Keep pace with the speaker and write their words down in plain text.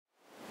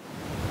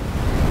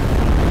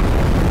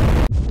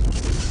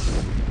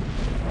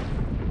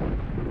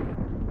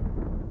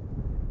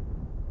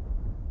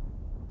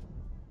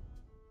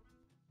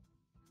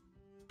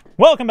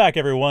Welcome back,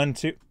 everyone,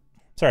 to...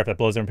 Sorry if that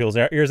blows people's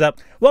ears up.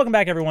 Welcome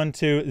back, everyone,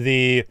 to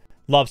the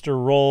Lobster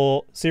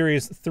Roll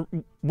Series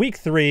Week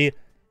 3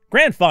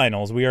 Grand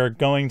Finals. We are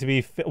going to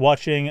be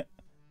watching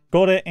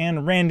Godde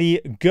and Randy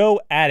go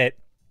at it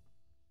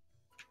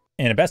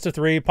in a best of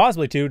 3,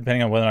 possibly 2,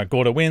 depending on whether or not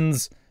Godde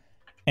wins.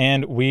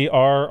 And we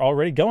are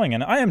already going,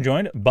 and I am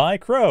joined by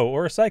Qrow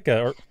or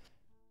Saika, or...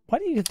 Why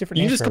do you use different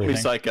names? You just call me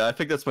Saika. I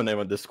think that's my name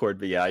on Discord,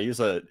 but yeah, I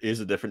use a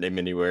different name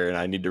anywhere, and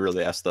I need to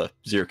really ask the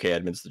 0K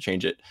admins to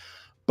change it.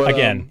 But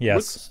again,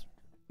 yes.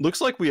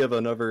 Looks like we have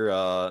another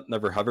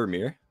hover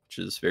mirror, which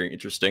is very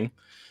interesting.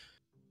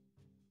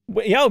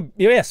 Yeah,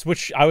 yes,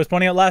 which I was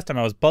pointing out last time.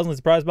 I was pleasantly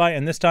surprised by,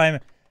 and this time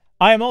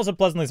I am also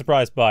pleasantly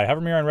surprised by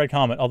Hover Mirror on Red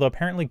Comet. Although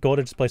apparently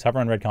Godde just plays Hover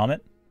on Red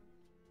Comet,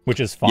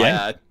 which is fine.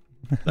 Yeah,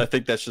 I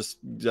think that's just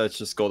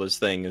Godde's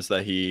thing, is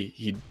that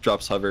he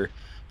drops Hover,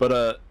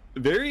 but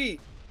very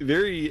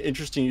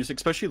interesting use,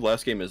 especially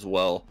last game as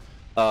well,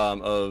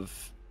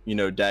 of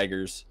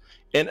daggers.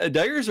 And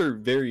daggers are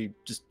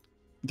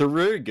they're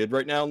very good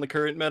right now in the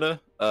current meta.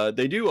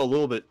 They do a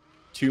little bit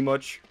too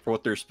much for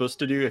what they're supposed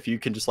to do. If you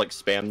can just like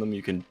spam them,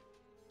 you can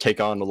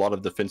take on a lot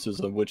of defenses,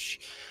 of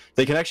which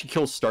they can actually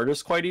kill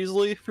Stardust quite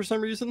easily for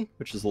some reason,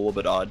 which is a little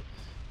bit odd.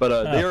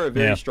 But they are a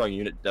very strong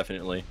unit,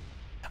 definitely.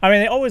 I mean,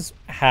 they always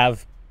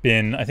have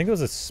been. I think it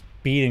was a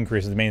speed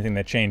increase is the main thing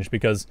that changed,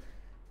 because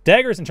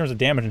daggers in terms of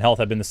damage and health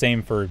have been the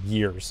same for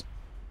years.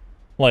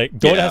 Like,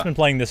 Godde has been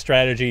playing this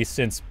strategy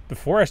since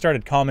before I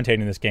started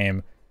commentating this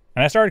game,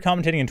 and I started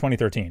commentating in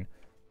 2013.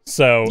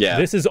 So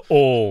this is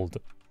old.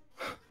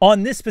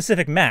 On this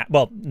specific map,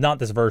 well, not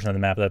this version of the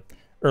map, the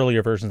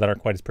earlier versions that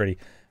aren't quite as pretty.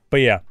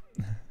 But yeah,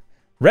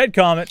 Red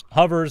Comet,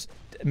 hovers,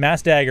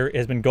 mass dagger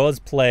has been Godde's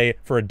play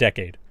for a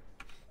decade.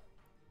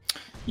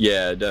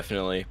 Yeah,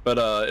 definitely. But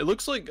it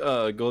looks like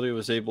Godde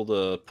was able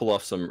to pull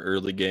off some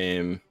early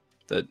game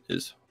that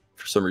is...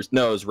 For some reason,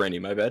 no, it was Randy,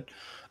 my bad.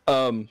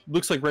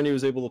 Looks like Randy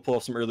was able to pull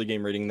off some early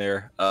game rating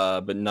there,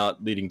 but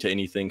not leading to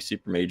anything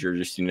super major,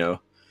 just,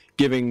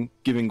 giving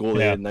Godde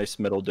a nice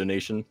medal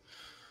donation.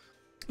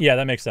 Yeah,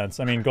 that makes sense.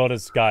 I mean,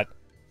 Godde's got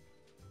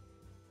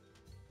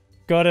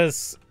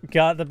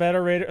the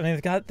better rater. I mean,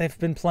 they've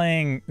been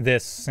playing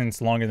this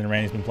since longer than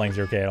Randy's been playing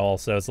 0K at all,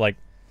 so it's like,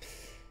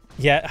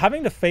 yeah,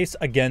 having to face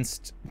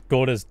against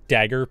Godde's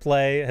dagger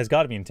play has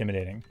got to be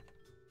intimidating.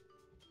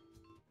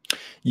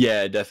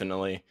 Yeah,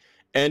 definitely.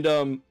 And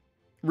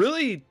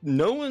really,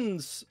 no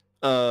one's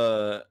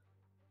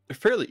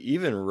fairly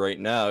even right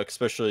now.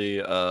 Especially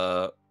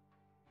Godde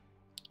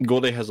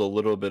has a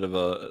little bit of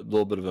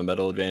a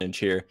medal advantage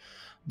here,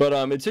 but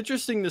it's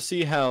interesting to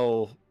see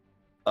how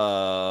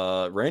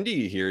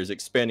Randy here is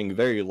expanding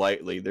very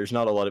lightly. There's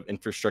not a lot of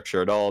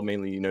infrastructure at all.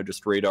 Mainly,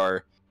 just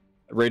radar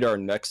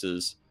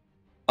nexus,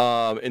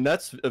 and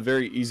that's a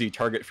very easy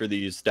target for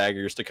these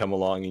daggers to come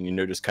along and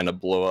just kind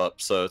of blow up.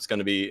 So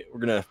we're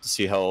gonna have to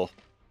see how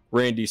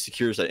Randy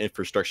secures that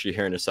infrastructure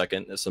here in a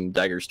second as some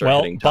daggers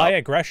start hitting top. By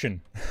aggression.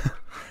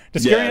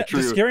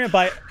 Securing it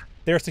by...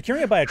 They're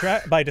securing it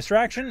by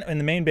distraction in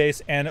the main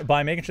base, and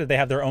by making sure that they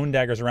have their own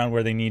daggers around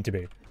where they need to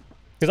be.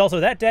 Because also,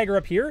 that dagger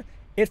up here,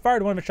 it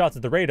fired one of its shots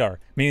at the radar,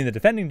 meaning the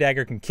defending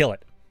dagger can kill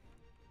it.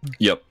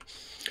 Yep.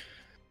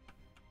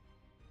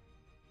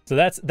 So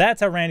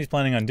that's how Randy's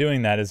planning on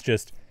doing that, is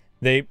just...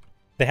 They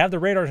have the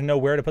radar to know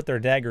where to put their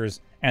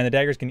daggers, and the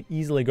daggers can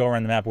easily go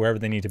around the map wherever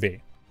they need to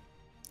be.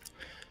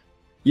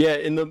 Yeah,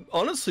 and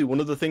honestly, one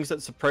of the things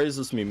that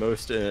surprises me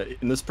most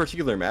in this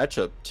particular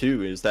matchup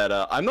too is that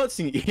I'm not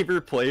seeing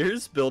either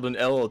players build an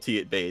LLT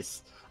at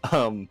base.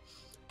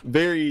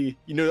 Very,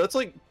 that's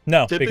like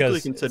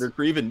typically considered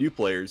for even new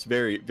players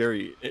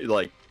very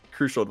like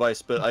crucial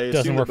advice. But I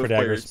doesn't assume work for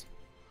daggers.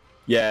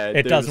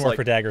 It doesn't work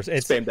for daggers.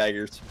 It's spam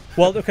daggers.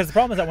 Well, because the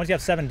problem is that once you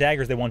have 7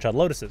 daggers, they one-shot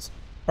lotuses,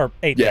 or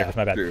 8 daggers.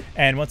 My bad. True.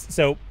 And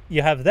so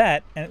you have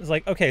that, and it's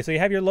like, okay, so you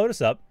have your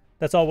lotus up.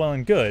 That's all well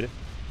and good,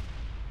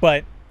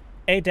 but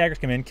 8 daggers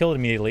come in, kill it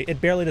immediately.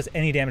 It barely does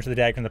any damage to the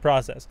dagger in the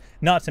process.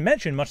 Not to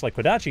mention, much like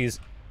Kodachi's,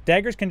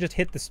 daggers can just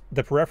hit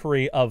the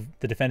periphery of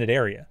the defended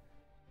area.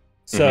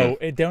 So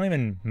it don't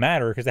even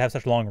matter because they have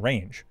such long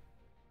range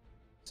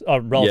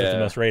relative to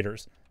most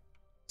raiders.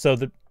 So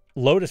the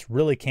Lotus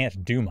really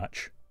can't do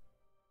much.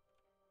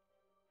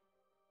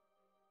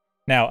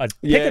 Now, a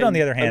Picket, on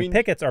the other hand,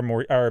 Pickets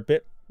are a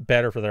bit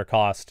better for their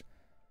cost.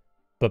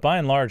 But by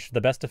and large,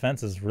 the best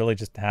defense is really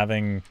just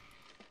having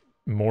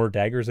more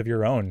daggers of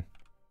your own.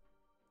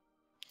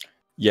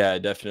 Yeah,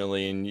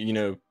 definitely.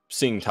 And,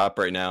 seeing top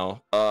right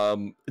now,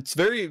 it's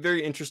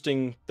very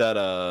interesting that,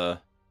 I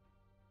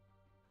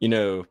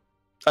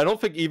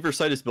don't think either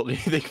side has built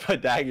anything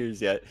but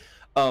daggers yet.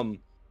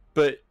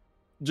 But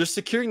just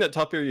securing that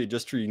top area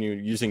just for,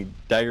 using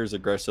daggers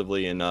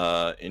aggressively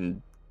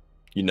and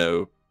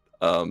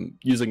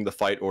using the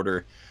fight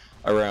order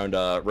around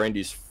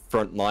Randy's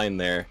front line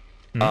there.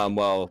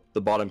 While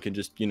the bottom can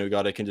just,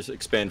 Godde can just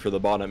expand for the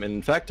bottom. And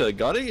in fact,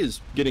 Godde is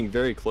getting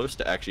very close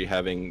to actually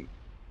having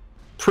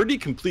pretty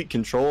complete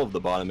control of the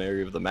bottom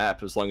area of the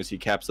map, as long as he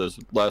caps those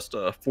last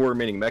 4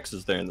 remaining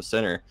mexes there in the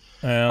center.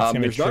 That's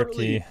gonna be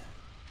tricky.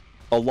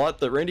 a lot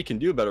that Randy can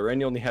do about it.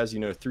 Randy only has,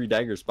 3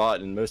 daggers bought,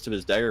 and most of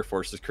his dagger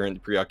force is currently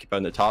preoccupied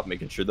in the top,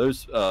 making sure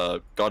those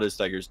Godde's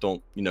daggers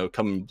don't,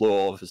 come and blow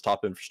all of his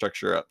top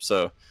infrastructure up.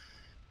 So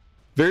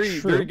very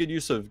good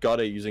use of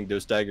Godde using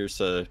those daggers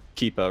to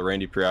keep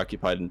Randy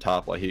preoccupied in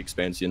top while he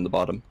expands in the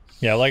bottom.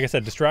 Yeah, like I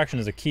said, distraction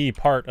is a key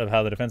part of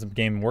how the defensive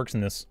game works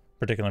in this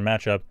particular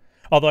matchup.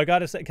 Although I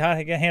gotta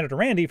hand it to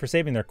Randy for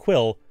saving their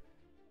Quill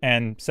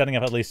and setting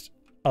up at least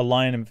a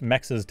line of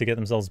mexes to get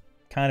themselves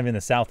kind of in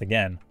the south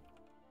again.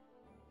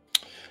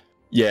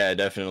 Yeah,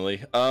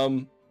 definitely.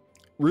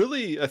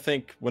 Really, I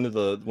think one of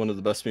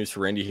the best moves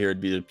for Randy here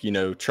would be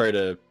to try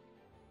to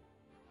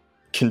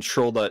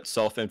control that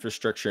self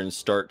infrastructure and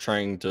start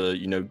trying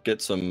to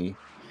get some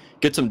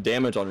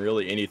damage on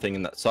really anything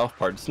in that south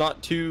part. It's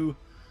not too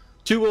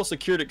well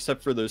secured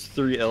except for those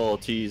 3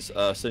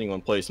 LLTs sitting in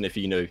one place, and if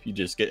you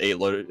just get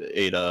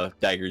 8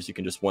 daggers, you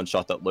can just one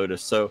shot that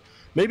Lotus. So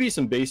maybe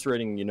some base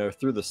raiding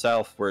through the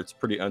south where it's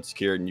pretty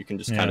unsecured and you can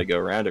just kind of go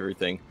around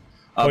everything.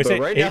 But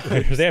right now,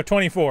 because they have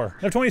 24.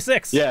 They have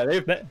 26. Yeah,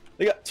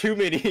 they got too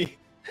many.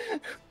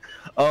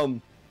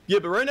 Yeah,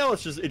 but right now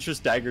it's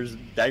just daggers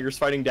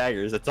fighting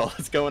daggers. That's all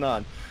that's going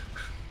on.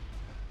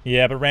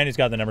 Yeah, but Randy's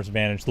got the numbers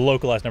advantage, the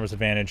localized numbers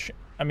advantage.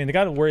 I mean, they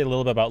got to worry a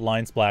little bit about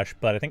line splash,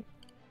 but I think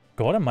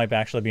Godde might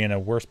actually be in a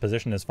worse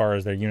position as far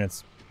as their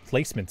units'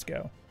 placements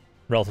go,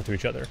 relative to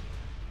each other.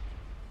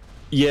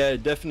 Yeah,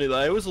 definitely.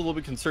 I was a little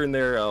bit concerned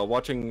there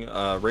watching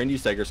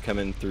Randy's daggers come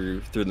in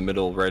through the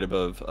middle, right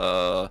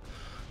above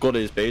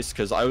Godde's base,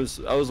 because I was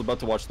about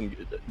to watch them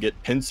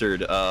get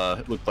pincered.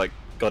 It looked like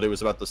Godde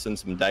was about to send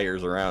some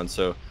daggers around,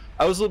 so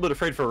I was a little bit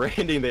afraid for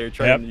Randy there,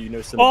 trying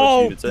to send a bunch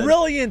of units in.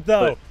 Brilliant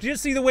though! Did you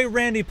see the way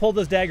Randy pulled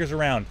those daggers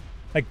around?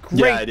 Like, great.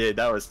 Yeah, I did.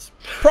 That was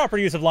proper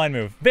use of line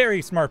move.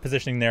 Very smart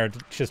positioning there to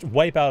just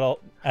wipe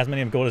out as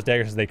many of Godde's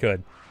daggers as they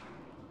could.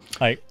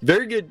 Like,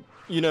 very good.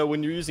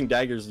 When you're using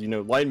daggers,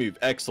 line move,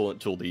 excellent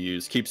tool to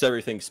use. Keeps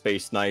everything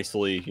spaced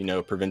nicely.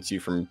 Prevents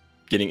you from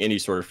getting any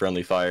sort of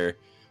friendly fire.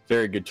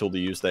 Very good tool to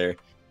use there.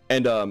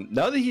 And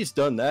now that he's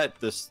done that,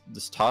 this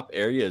top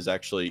area is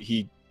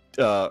actually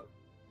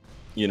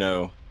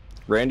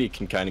Randy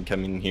can kind of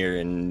come in here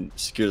and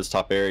secure this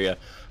top area.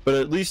 But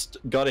at least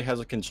Godde has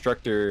a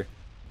constructor,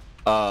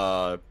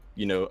 up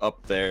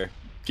there,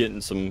 getting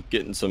some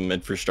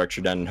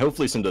infrastructure done, and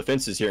hopefully some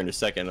defenses here in a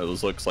second. It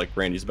looks like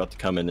Randy's about to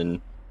come in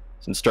and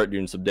start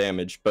doing some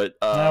damage. But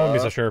I wouldn't be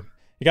so sure.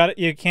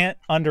 You can't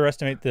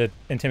underestimate the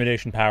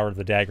intimidation power of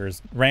the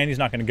daggers. Randy's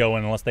not going to go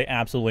in unless they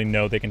absolutely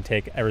know they can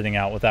take everything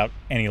out without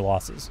any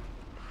losses.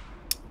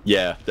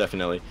 Yeah,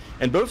 definitely.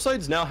 And both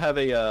sides now have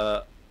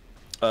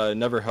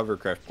another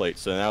hovercraft plate,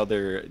 so now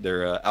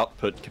their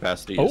output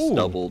capacity is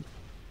doubled.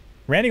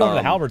 Randy going for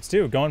the halberds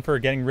too, going for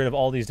getting rid of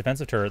all these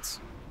defensive turrets,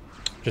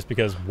 just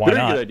because why not?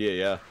 Very good idea,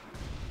 yeah.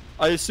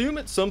 I assume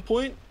at some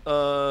point,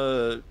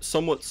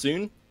 somewhat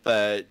soon,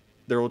 that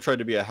there will try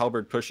to be a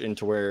halberd push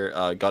into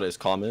where Godde's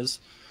calm is,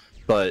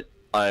 but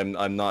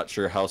I'm not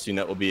sure how soon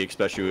that will be,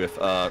 especially with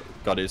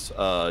Godde's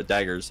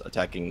daggers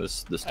attacking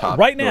this top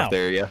right now. North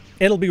area.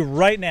 It'll be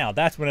right now.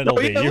 That's when it'll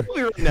be. It'll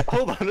be right now.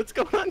 Hold on, what's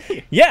going on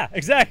here? Yeah,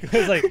 exactly.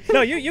 It's like,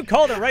 no, you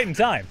called it right in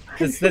time.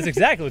 That's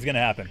exactly what's going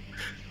to happen.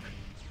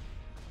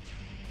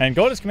 And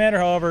Godde's commander,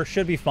 however,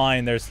 should be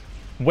fine. There's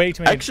way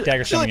too many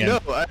daggers coming in. No,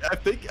 I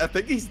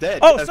think he's dead.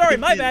 Oh, sorry,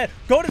 my bad.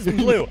 Godde's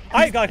blue.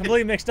 I got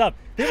completely mixed up.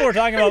 People were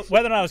talking about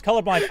whether or not I was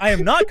colorblind. I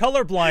am not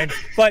colorblind,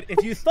 but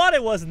if you thought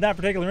it was in that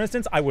particular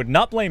instance, I would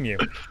not blame you.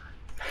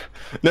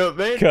 No,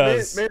 man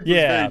was very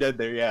dead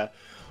there, yeah.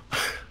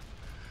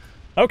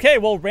 Okay,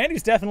 well,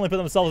 Randy's definitely put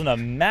themselves in a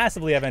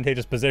massively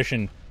advantageous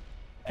position.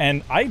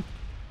 And I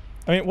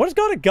mean, what has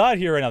Godde got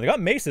here right now? They got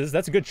maces.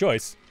 That's a good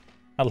choice.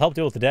 That'll help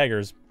deal with the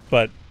daggers,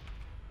 but...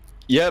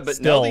 Yeah, but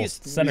still, now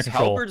these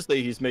halberds that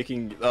he's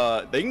making,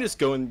 they can just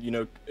go and,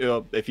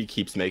 if he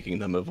keeps making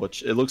them, of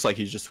which it looks like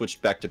he's just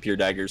switched back to pure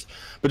daggers,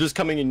 but just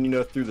coming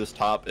in, through this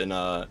top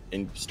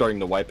and starting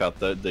to wipe out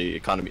the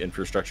economy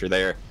infrastructure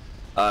there.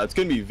 It's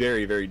going to be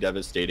very, very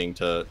devastating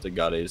to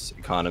Godde's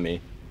economy.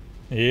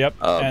 Yep.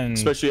 And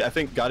especially, I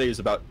think Godde is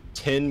about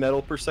 10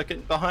 metal per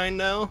second behind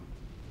now.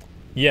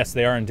 Yes,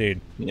 they are indeed.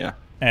 Yeah.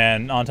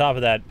 And on top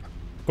of that,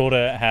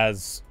 Godde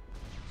has...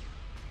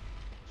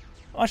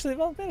 Actually,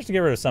 well, managed to get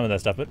rid of some of that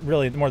stuff, but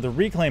really, the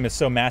reclaim is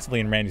so massively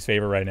in Randy's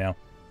favor right now.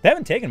 They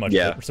haven't taken much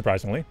of it,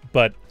 surprisingly,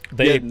 but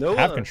they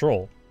have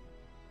control.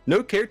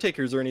 No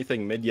caretakers or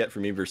anything mid yet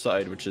from either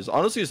side, which is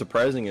honestly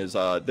surprising. Is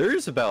there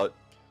is about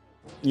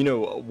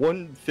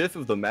 1/5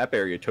 of the map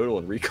area total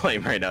in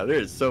reclaim right now. There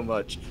is so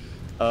much,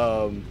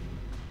 but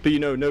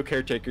no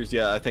caretakers.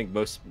 Yeah, I think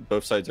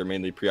both sides are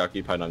mainly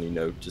preoccupied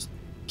on just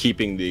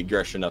keeping the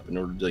aggression up in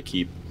order to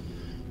keep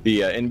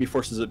the enemy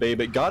forces at bay.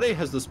 But Godde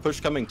has this push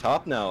coming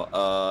top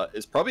now.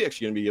 Is probably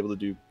actually going to be able to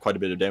do quite a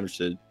bit of damage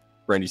to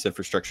Randy's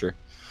infrastructure.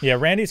 Yeah,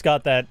 Randy's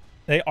got that.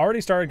 They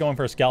already started going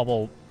for a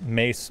scalpel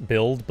mace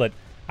build, but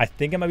I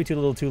think it might be a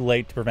little too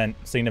late to prevent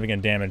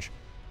significant damage.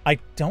 I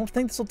don't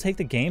think this will take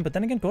the game, but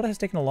then again, Godde has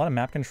taken a lot of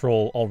map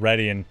control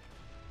already, and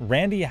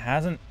Randy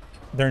hasn't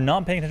they're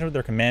not paying attention to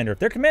their commander. If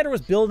their commander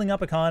was building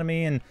up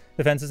economy and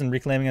defenses and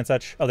reclaiming and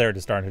such, oh, they're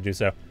just starting to do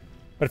so.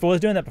 But if it was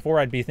doing that before,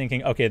 I'd be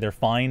thinking, okay, they're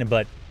fine.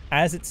 But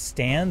as it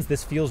stands,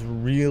 this feels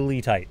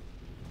really tight.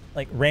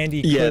 Like,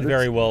 Randy could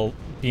very well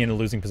be in a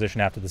losing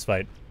position after this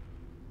fight.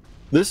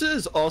 This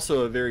is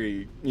also a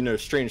very,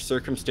 strange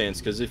circumstance,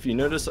 because if you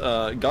notice,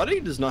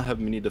 Godde does not have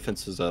many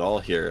defenses at all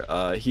here.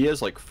 He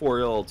has, like, 4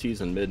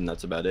 LLTs in mid, and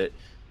that's about it.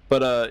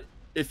 But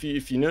if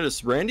you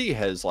notice, Randy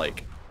has,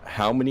 like,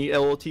 how many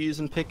LLTs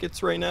and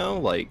pickets right now?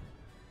 Like,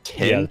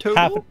 10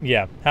 total?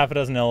 Half a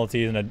dozen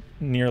LLTs and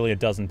nearly a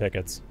dozen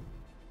pickets.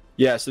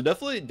 Yeah, so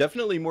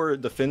definitely more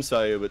defense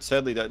value, but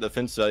sadly that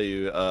defense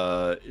value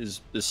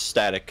is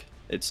static.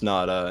 It's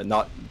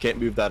not can't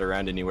move that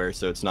around anywhere,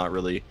 so it's not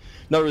really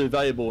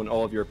valuable when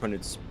all of your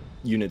opponent's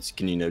units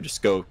can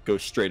just go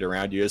straight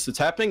around you. As it's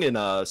happening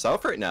in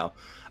South right now.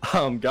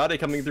 Godde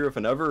coming through with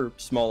another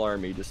small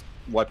army, just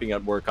wiping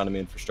out more economy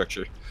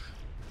infrastructure.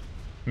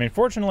 I mean,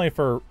 fortunately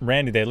for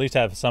Randy, they at least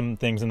have some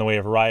things in the way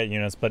of riot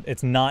units, but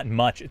it's not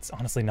much. It's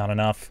honestly not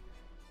enough.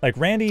 Like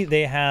Randy,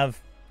 they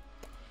have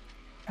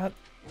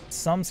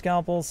some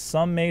scalpels,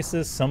 some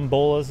maces, some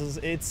boluses.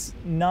 It's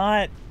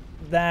not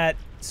that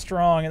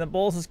strong, and the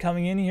boluses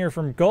coming in here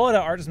from Godde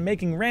are just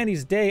making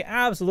Randy's day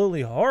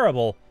absolutely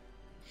horrible.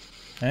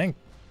 I think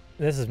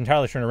this is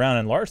entirely turned around,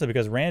 and largely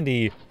because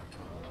Randy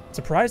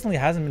surprisingly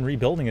hasn't been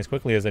rebuilding as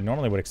quickly as I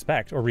normally would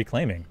expect, or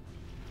reclaiming.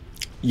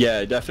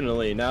 Yeah,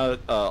 definitely. Now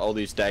all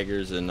these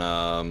daggers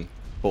and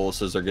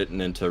boluses are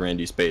getting into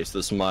Randy's space.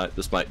 This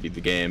might be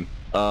the game.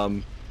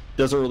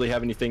 Doesn't really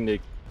have anything to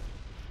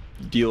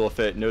deal with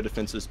it. No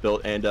defenses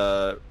built, and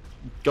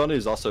Godde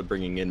is also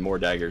bringing in more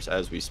daggers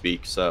as we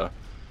speak. So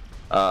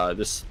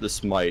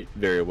this might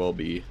very well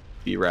be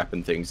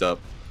wrapping things up.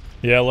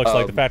 Yeah, it looks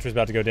like the factory's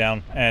about to go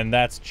down, and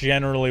that's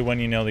generally when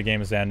you know the game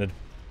has ended.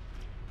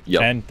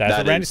 Yep, and that's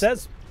what Randy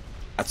says.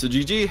 That's a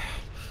GG.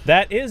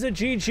 That is a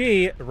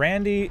GG.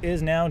 Randy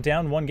is now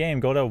down 1 game,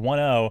 go to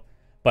 1-0,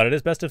 but it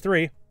is best of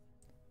 3.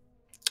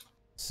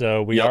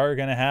 So we are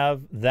going to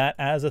have that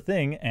as a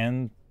thing,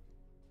 and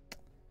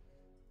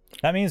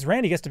that means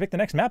Randy gets to pick the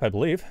next map, I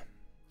believe.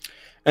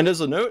 And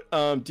as a note,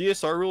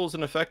 DSR rule is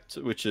in effect,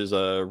 which is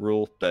a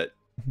rule that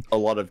a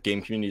lot of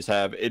game communities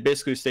have. It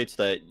basically states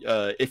that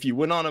if you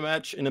win on a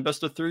match in a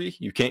best of 3,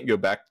 you can't go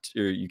back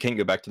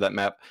to that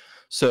map.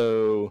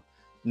 So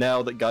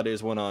now that Godde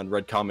has won on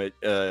Red Comet,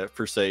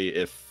 per se,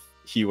 if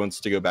he wants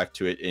to go back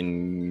to it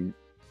in,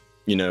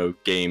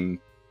 game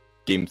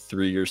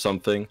 3 or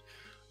something,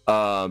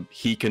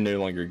 he can no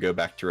longer go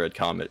back to Red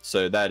Comet.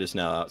 So that is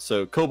now out.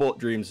 So Cobalt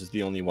Dreams is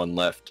the only one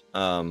left,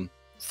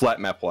 flat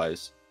map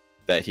wise,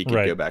 that he can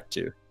go back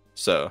to.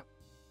 So,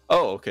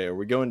 okay. Are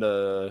we going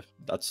to?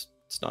 That's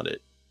not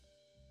it.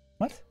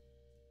 What?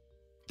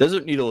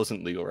 Desert Needle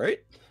isn't legal, right?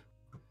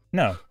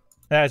 No,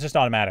 it's just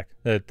automatic.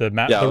 The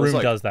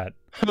room does that.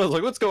 I was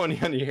like, what's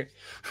going on here?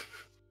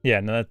 Yeah,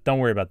 no, don't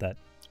worry about that.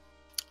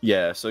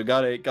 Yeah, so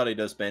Godde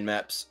does ban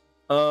maps.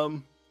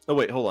 Oh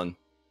wait, hold on.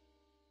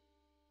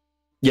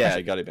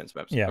 Yeah, Godde bans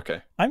maps. Yeah.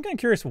 Okay. I'm kind of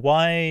curious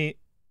why.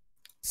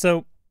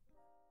 So,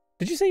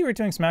 did you say you were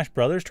doing Smash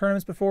Brothers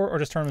tournaments before, or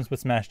just tournaments with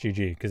Smash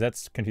GG? Because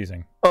that's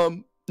confusing.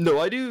 No,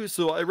 I do.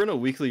 So I run a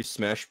weekly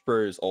Smash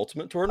Bros.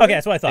 Ultimate tournament. Okay,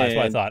 that's what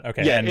I thought.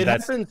 Okay. Yeah, and it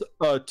happens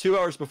 2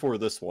 hours before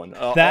this one.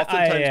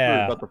 Oftentimes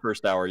for about the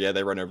first hour,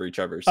 they run over each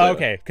other. So.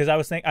 Okay, because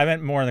I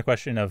meant more in the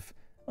question of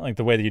like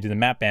the way that you do the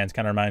map bans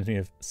kind of reminds me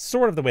of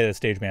sort of the way that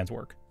stage bans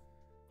work.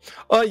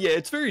 Yeah,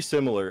 it's very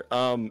similar.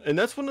 And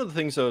that's one of the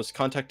things I was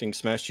contacting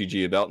Smash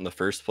GG about in the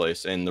first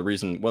place, and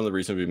one of the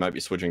reasons we might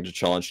be switching to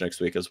Challenge next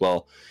week as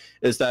well,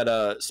 is that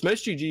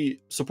Smash GG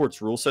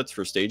supports rule sets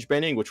for stage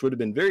banning, which would have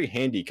been very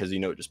handy because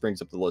it just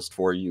brings up the list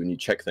for you and you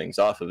check things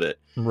off of it.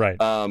 Right.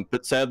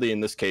 But sadly, in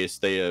this case,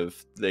 they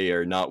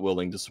are not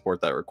willing to support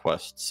that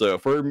request. So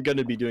if we're going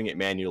to be doing it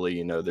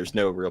manually, there's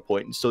no real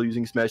point in still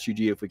using Smash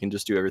GG if we can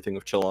just do everything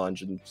with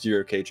Challenge and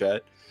 0K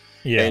chat.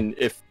 Yeah. And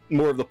if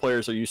more of the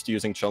players are used to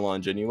using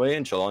Challenge anyway,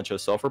 and Challenge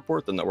has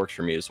self-report, then that works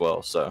for me as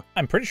well. So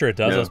I'm pretty sure it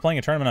does. I was playing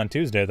a tournament on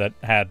Tuesday that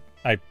had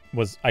I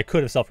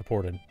could have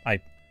self-reported.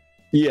 I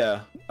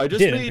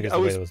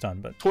was done,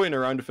 but toying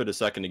around with it a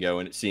second ago,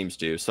 and it seems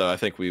to. So I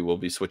think we will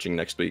be switching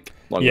next week.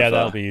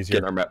 That'll be easier.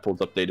 Getting our map pools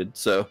updated.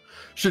 So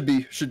should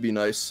be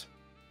nice.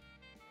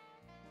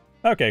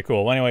 Okay,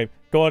 cool. Well, anyway,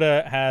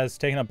 Godde has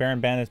taken up Barren,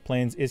 Bandits,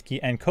 Plains,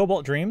 Iski, and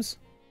Cobalt Dreams,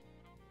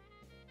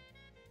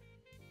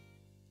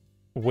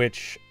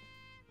 which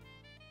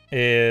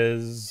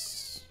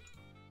is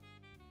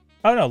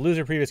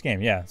loser previous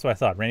game. Yeah, so I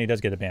thought Randy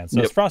does get a ban.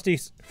 So it's Frosty,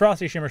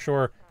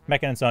 Shimmershore,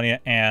 Mecha Insomnia,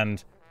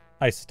 and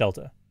Isis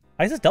Delta.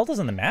 Isis Delta's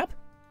on the map?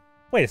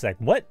 Wait a sec.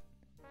 What?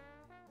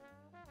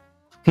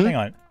 Hang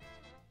on.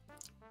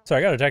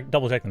 Sorry, I gotta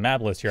double check the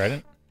map list here. I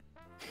didn't.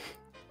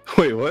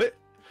 Wait, what?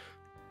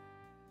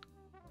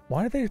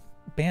 Why did they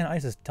ban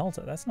Isis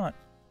Delta?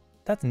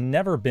 That's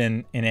never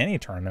been in any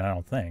tournament, I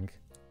don't think.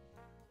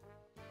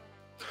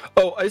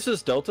 Oh,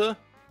 Isis Delta?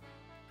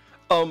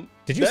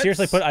 Did you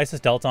seriously put Isis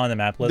Delta on the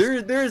map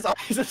list? There's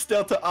Isis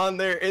Delta on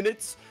there, and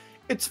it's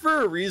it's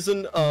for a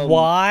reason.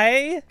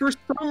 Why? For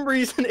some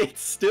reason,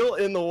 it's still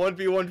in the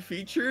 1v1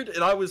 featured,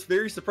 and I was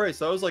very surprised.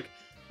 So I was like,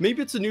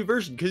 maybe it's a new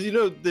version, because you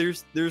know,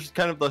 there's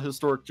kind of the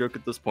historic joke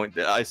at this point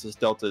that ISIS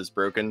Delta is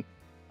broken.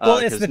 Well,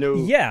 it is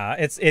broken. Yeah,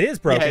 it's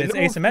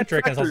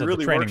asymmetric, and it's also really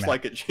the training works map.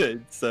 like it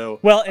should. So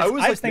well, I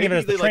was thinking of it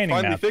as the training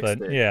map,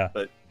 but it. yeah,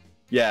 but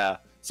yeah.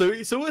 So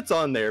it's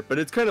on there, but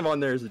it's kind of on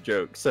there as a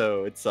joke.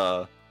 So it's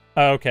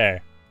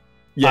okay.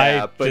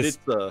 Yeah, it's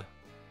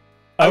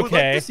I would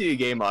like okay. to see a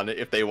game on it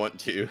if they want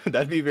to.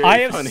 That'd be very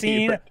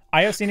funny.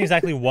 I have seen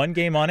exactly one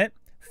game on it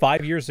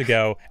 5 years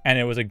ago, and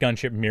it was a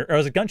gunship mirror. It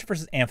was a gunship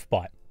versus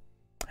Amphbot,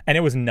 and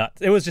it was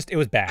nuts. It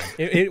was bad.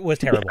 It was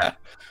terrible. Yeah.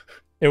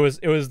 It was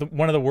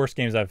one of the worst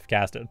games I've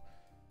casted.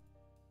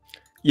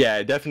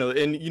 Yeah,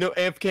 definitely. And you know,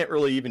 Amph can't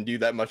really even do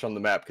that much on the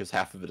map because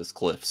half of it is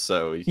cliffs.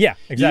 So yeah,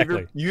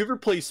 exactly. You ever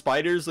play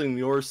spiders in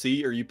your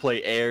sea, or you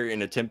play air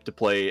and attempt to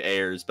play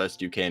air as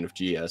best you can with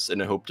GS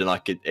and hope to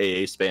not get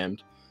AA spammed.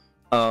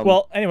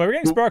 Well, anyway, we're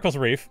getting Sparkles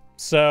Reef,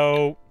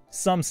 so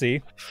some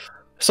sea.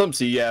 Some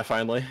sea, yeah,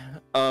 finally.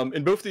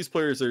 And both of these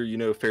players are, you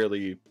know,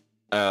 fairly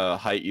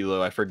high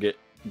elo. I forget.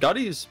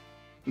 Is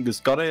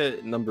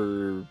Godde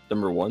number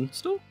 1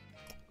 still?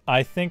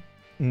 I think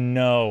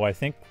no. I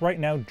think right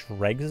now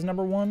Dregs is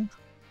number 1.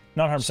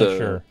 Not 100%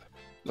 sure.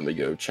 Let me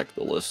go check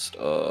the list.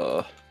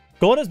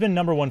 Gold has been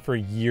number 1 for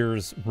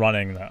years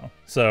running, though.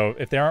 So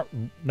if they aren't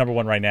number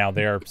 1 right now,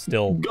 they are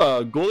still.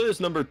 Gold is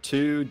number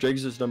 2,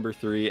 Dregs is number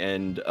 3,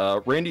 and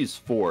Randy's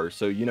 4.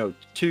 So you know,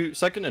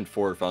 2nd and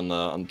 4th on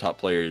the top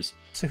players.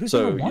 So who's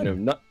number 1? You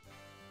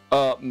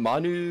know,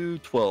 Manu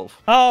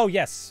 12. Oh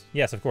yes,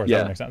 of course. Yeah.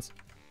 That makes sense.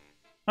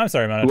 I'm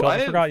sorry, Manu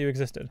 12. I forgot you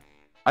existed.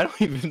 I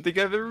don't even think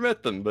I've ever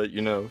met them, but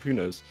you know, who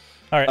knows.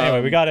 All right.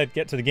 Anyway, we gotta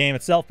get to the game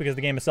itself because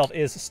the game itself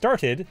is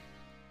started.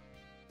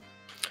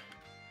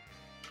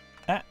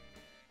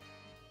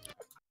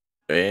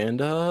 And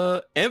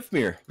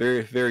Amphmere,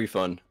 very, very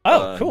fun.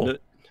 Oh, cool.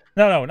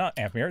 No, not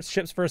Amphmere. It's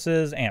ships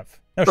versus Amph.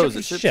 No,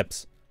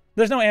 ships.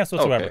 There's no Amphs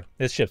whatsoever. Okay.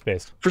 It's ships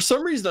based. For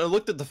some reason, I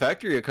looked at the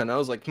factory icon. I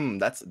was like,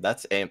 that's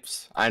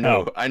Amphs. I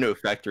know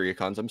factory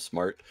icons. I'm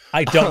smart.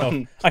 I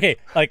don't know. Okay,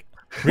 like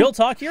real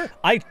talk here.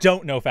 I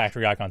don't know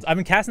factory icons. I've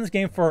been casting this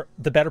game for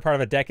the better part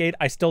of a decade.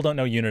 I still don't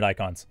know unit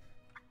icons.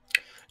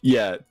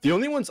 Yeah, the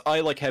only ones I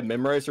like have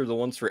memorized are the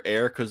ones for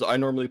air, because I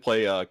normally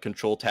play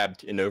control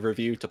tabbed in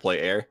overview to play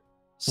air.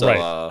 So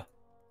right.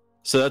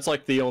 So that's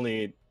like the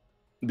only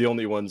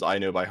ones I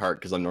know by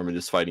heart, because I'm normally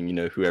just fighting, you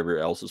know, whoever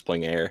else is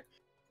playing air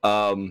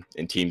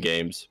in team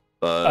games.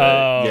 But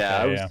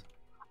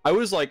I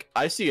was like,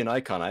 I see an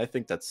icon, I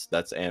think that's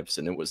Amphs,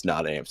 and it was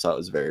not Amphs. So I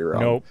was very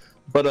wrong. Nope.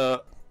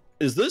 But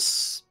is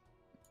this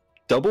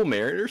double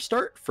Mariner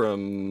start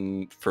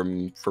from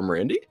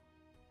Randy?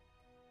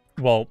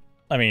 Well,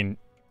 I mean,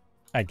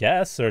 I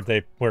guess, or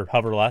they were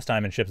hover last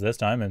time and ships this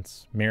time.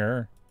 It's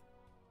mirror.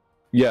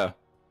 Yeah.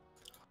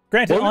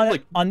 Granted,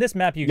 on this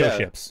map you go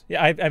ships.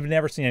 Yeah, I've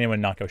never seen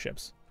anyone not go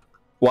ships.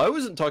 Well, I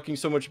wasn't talking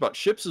so much about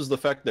ships as the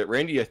fact that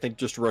Randy, I think,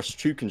 just rushed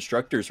 2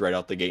 constructors right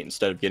out the gate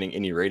instead of getting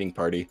any raiding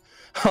party.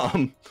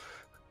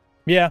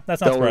 Yeah,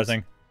 that's not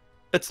surprising.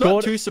 It's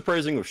not too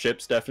surprising with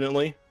ships,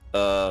 definitely.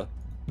 But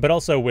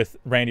also with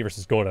Randy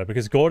versus Godde,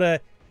 because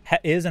Godde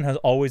is and has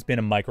always been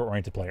a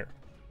micro-oriented player.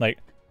 Like,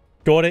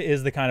 Godde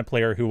is the kind of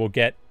player who will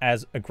get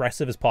as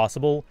aggressive as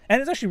possible,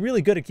 and is actually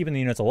really good at keeping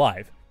the units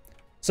alive.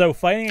 So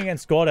fighting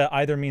against Godde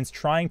either means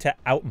trying to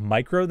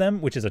out-micro them,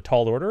 which is a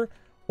tall order,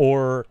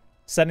 or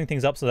setting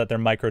things up so that their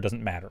micro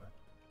doesn't matter,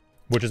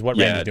 which is what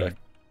Randy's doing.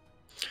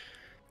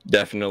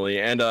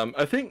 Definitely. And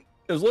I think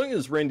as long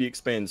as Randy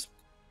expands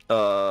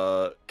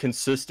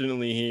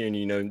consistently here and,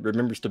 you know,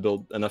 remembers to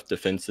build enough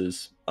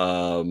defenses,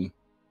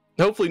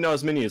 hopefully not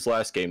as many as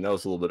last game. That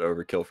was a little bit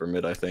overkill for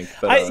mid, I think.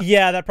 But,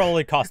 yeah, that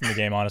probably cost him the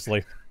game,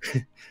 honestly.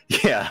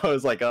 Yeah, I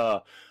was like,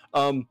 but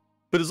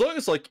as long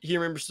as, like, he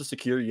remembers to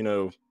secure, you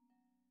know,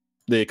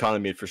 the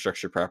economy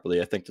infrastructure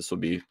properly, I think this will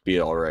be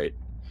all right.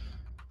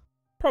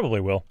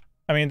 Probably will.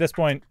 I mean, at this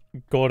point,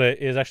 Godde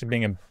is actually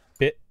being a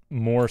bit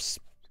more it's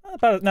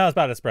about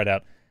to spread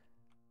out.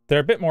 They're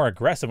a bit more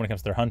aggressive when it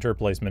comes to their hunter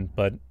placement,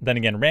 but then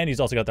again, Randy's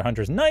also got their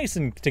hunters nice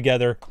and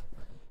together.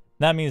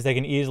 That means they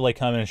can easily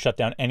come in and shut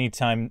down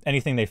anything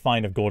they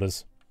find of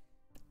Godde's.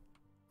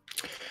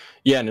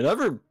 Yeah, and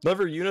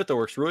another unit that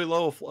works really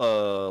well with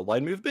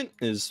line movement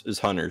is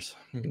hunters.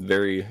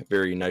 Very,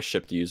 very nice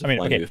ship to use with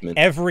line movement.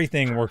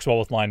 Everything works well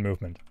with line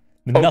movement.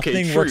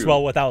 Nothing works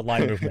well without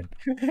line movement.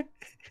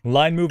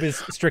 Line move is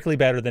strictly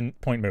better than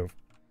point move.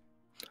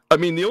 I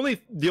mean, the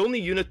only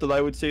unit that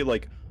I would say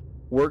like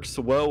works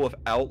well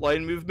without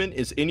line movement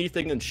is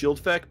anything in shield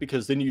fact,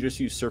 because then you just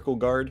use circle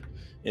guard,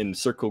 and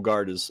circle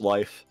guard is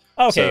life.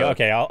 Okay,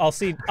 okay,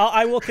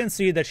 I will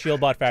concede that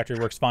Shieldbot Factory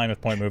works fine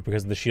with point move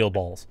because of the shield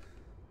balls.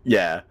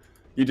 Yeah,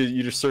 you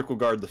just circle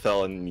guard the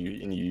felon and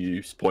you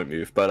use point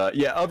move. But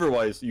yeah,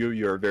 otherwise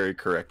you're very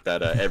correct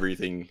that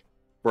everything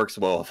works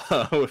well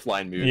with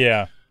line move.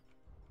 Yeah.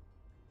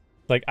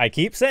 Like, I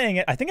keep saying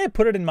it. I think I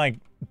put it in my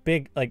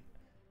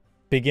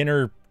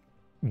beginner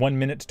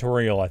 1-minute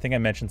tutorial. I think I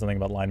mentioned something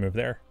about line move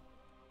there.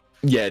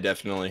 Yeah,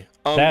 definitely.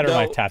 That or now,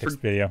 my tactics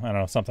video. I don't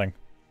know, something.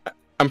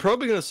 I'm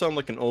probably gonna sound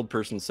like an old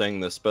person saying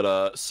this,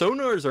 but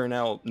sonars are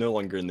now no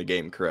longer in the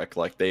game, correct?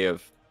 Like Sonars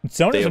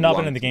have not been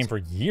long in the game since- for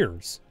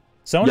years.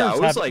 Yeah,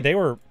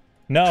 Sonars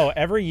no,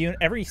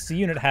 every C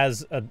unit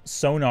has a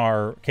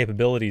sonar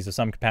capabilities of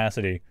some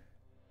capacity.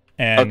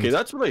 And okay,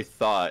 that's what I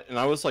thought, and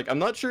I was like, I'm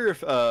not sure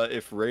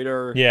if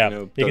radar. yeah, you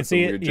you can does the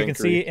see weird you can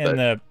jankery see in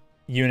that-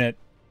 the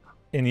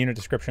unit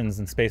descriptions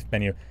and space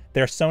menu,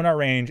 their sonar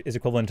range is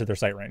equivalent to their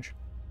sight range.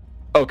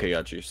 Okay,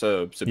 got you.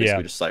 So basically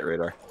Yeah. just sight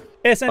radar.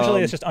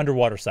 Essentially, it's just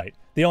underwater sight.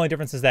 The only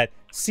difference is that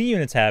C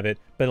units have it,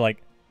 but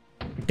like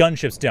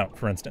gunships don't,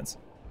 for instance.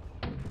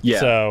 Yeah.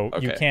 So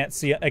okay. you can't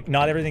see, like,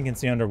 not everything can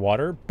see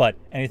underwater, but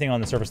anything on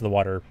the surface of the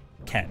water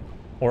can,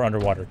 or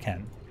underwater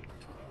can.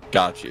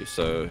 Got you.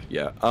 So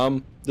yeah.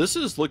 This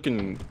is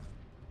looking.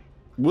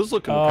 Was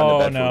looking kind Oh, of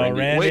bad no, for Randy.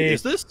 Randy. Wait,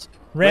 is this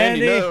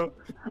Randy! no.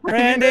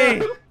 Randy!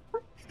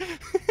 no.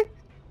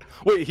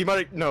 Wait, he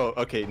might. No.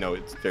 Okay, no,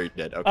 it's very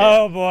dead. Okay.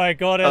 Oh boy,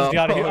 Godde's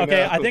got it. Oh, Okay,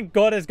 no. I think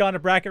Godde's gone to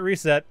bracket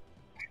reset.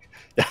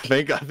 I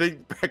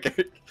think.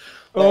 Bracket.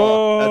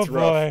 Oh, that's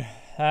rough. boy.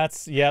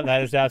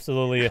 That is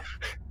absolutely.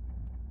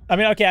 I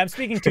mean, okay, I'm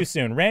speaking too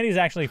soon. Randy's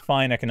actually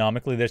fine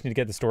economically. They just need to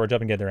get the storage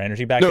up and get their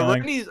energy back No,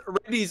 going.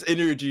 Randy's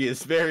energy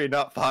is very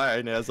not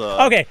fine as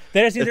a. Okay,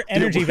 they just need their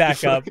energy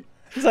back up.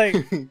 It's like,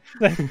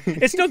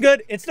 it's still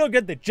good. It's still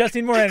good. They just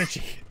need more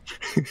energy.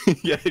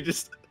 Yeah,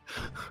 just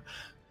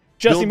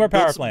Need more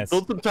power plants.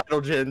 Build some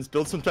tidal gens.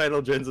 Build some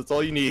tidal gens. That's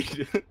all you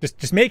need.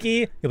 Just make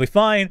E. You'll be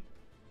fine.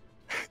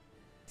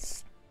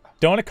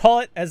 Don't want to call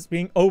it as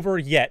being over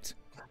yet.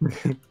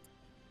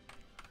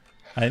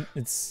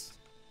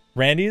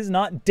 Randy is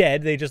not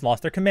dead. They just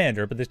lost their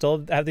commander, but they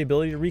still have the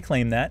ability to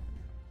reclaim that.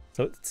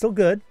 So it's still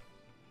good.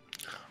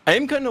 I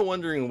am kind of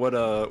wondering what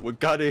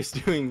Godde is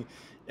doing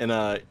in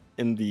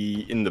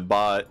the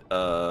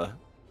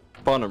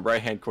bottom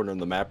right hand corner of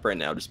the map right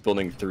now, just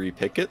building 3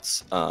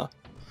 pickets.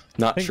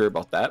 Not sure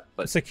about that,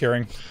 but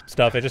securing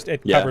stuff.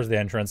 It covers the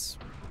entrance.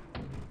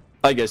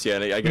 I guess yeah.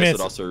 I guess it it's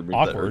also removes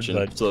awkward, that urchin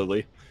but-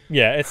 slowly.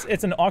 Yeah,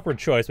 it's an awkward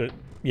choice, but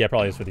yeah,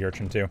 probably is for the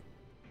urchin too.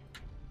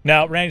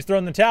 Now Randy's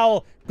throwing the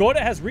towel. Godde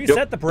has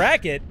reset the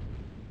bracket.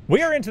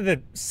 We are into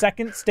the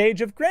second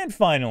stage of grand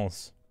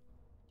finals.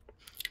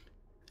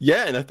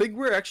 Yeah, and I think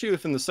we're actually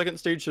within the second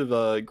stage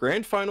of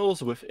grand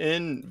finals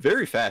within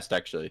very fast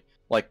actually,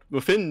 like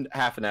within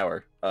half an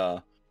hour,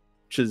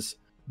 which is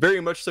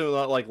very much so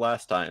not like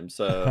last time.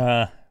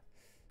 So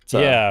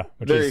yeah,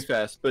 which very is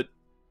fast, but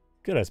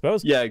good, I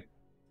suppose. yeah.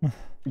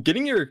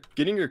 Getting your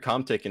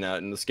comm taken out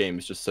in this game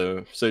is just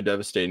so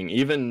devastating.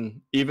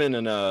 Even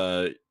in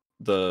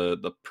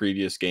the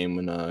previous game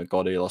when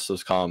Godde lost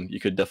his comm, you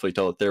could definitely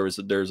tell that there was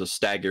a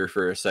stagger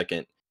for a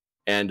second,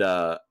 and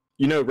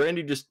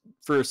Randy just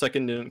for a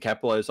second didn't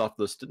capitalize off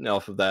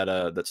of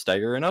that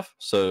stagger enough.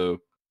 So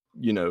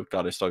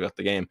Godde still got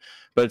the game,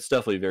 but it's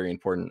definitely very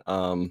important.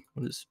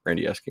 What is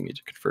Randy asking me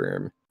to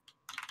confirm?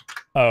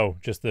 Oh,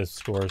 just the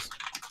scores.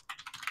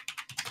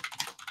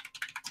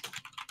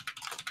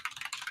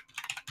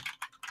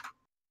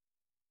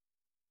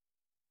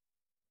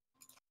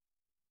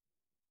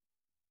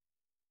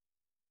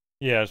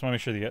 Yeah, I just want to make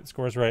sure you get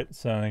scores right,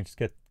 so I just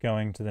get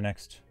going to the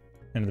next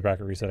into the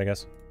bracket reset, I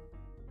guess.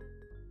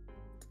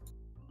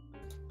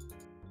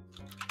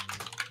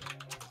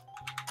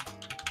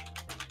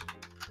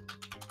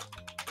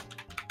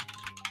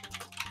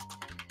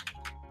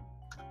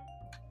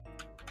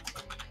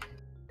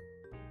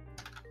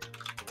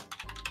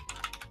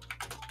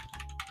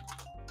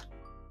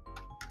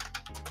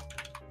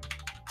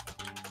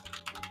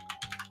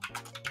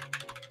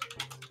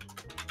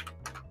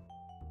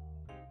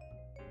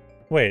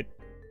 Wait.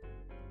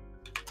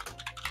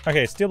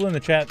 Okay, still in the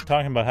chat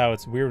talking about how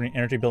it's weird when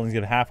energy buildings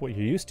give half what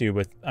you're used to,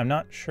 but I'm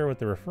not sure what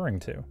they're referring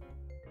to.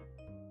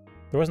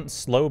 There wasn't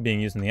slow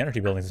being used in the energy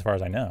buildings as far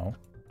as I know.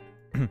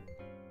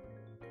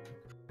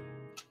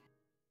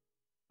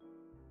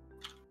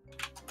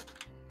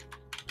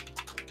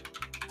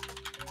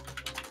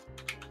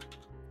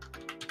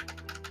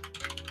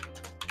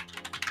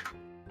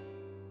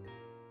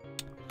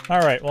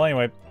 Alright, well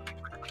anyway.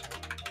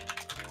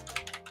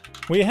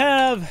 We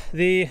have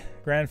the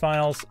grand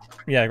finals.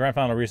 Yeah, grand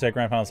final reset,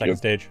 grand final second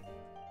stage.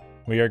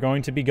 We are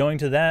going to be going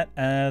to that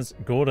as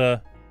Godde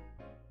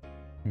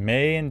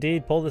may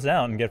indeed pull this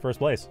out and get first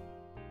place.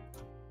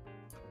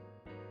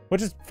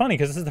 Which is funny,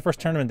 because this is the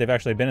first tournament they've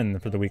actually been in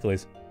for the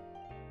weeklies.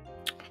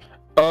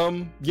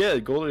 Yeah,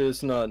 Godde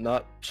is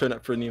not shown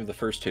up for any of the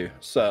first 2.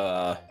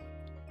 So,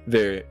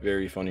 very,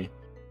 very funny.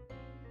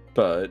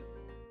 But,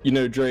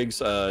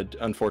 Dregs,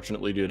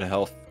 unfortunately, due to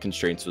health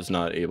constraints, was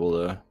not able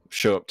to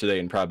show up today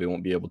and probably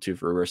won't be able to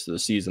for the rest of the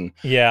season.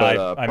 Yeah,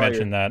 but, I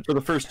mentioned that. For the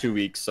first 2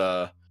 weeks,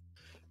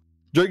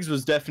 Dregs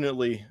was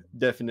definitely,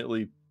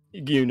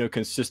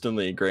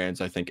 consistently grands,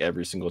 I think,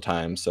 every single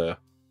time, so...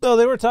 Oh,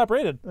 they were top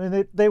rated. I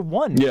mean, they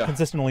won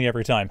consistently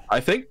every time.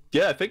 I think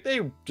they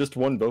just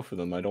won both of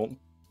them.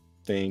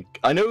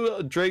 I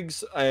know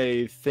Dregs,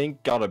 I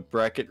think, got a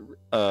bracket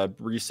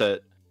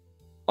reset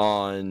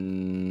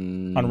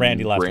on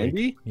Randy last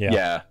week.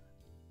 Yeah.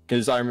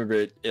 because I remember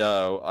it.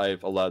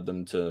 I've allowed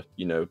them to,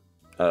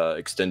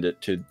 extend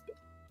it to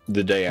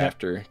the day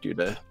after due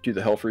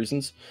to health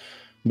reasons.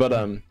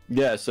 But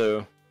yeah.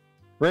 So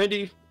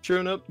Randy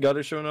showing up,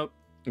 Godde showing up.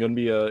 Gonna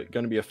be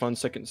a fun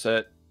second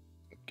set.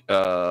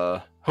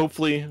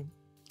 Hopefully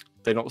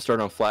they don't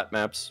start on flat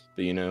maps,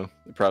 but it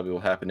probably will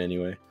happen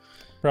anyway.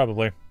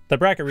 Probably. The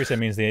bracket reset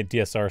means the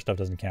DSR stuff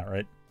doesn't count,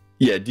 right?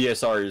 Yeah,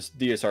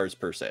 DSR is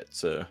per set,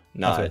 so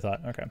not. That's what I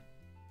thought. Okay.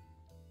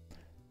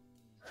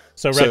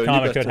 So Red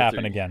Comet could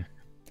happen again.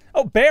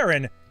 Oh,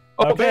 Barren.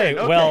 Oh, okay,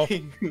 Barren, well,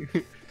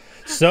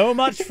 so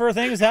much for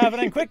things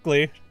happening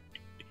quickly.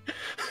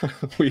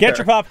 Get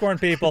your popcorn,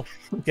 people.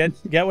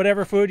 Get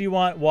whatever food you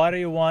want, water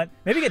you want.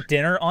 Maybe get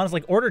dinner.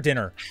 Honestly, order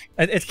dinner.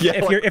 If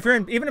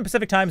you're even in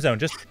Pacific time zone,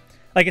 just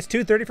like it's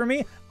 2:30 for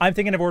me. I'm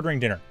thinking of ordering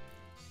dinner,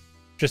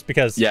 just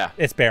because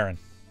it's Barren.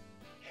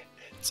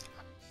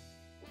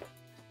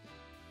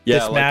 Yeah,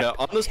 this map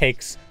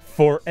takes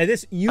and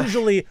this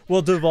usually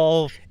will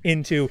devolve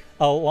into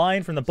a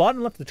line from the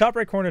bottom left to the top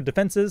right corner of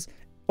defenses,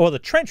 or the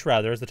trench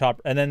rather is the top,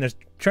 and then there's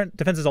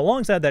defenses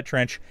alongside that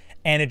trench,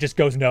 and it just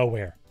goes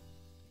nowhere.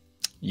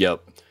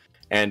 Yep.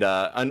 And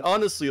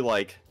honestly,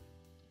 like,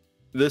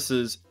 this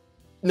is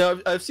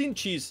I've seen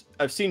cheese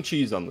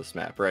on this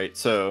map, right?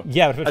 So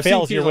yeah, but if it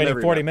fails, you're waiting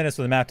 40 minutes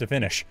for the map to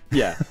finish.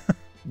 Yeah.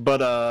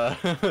 But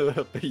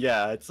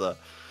yeah, it's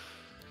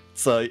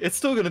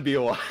still gonna be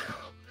a while.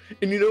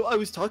 And I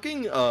was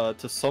talking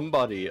to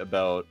somebody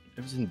about,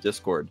 it was in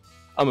Discord,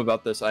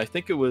 about this. I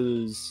think it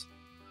was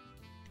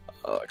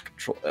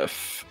Control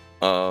F.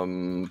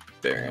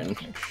 Barren.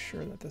 Make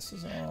sure that this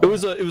is all.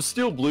 It was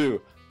Steel Blue,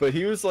 but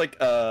he was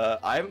like,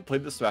 I haven't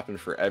played this map in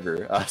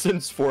forever,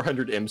 since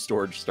 400 M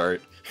storage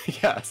start.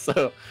 Yeah,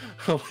 so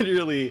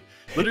literally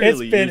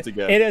years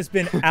ago. It has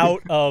been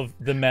out of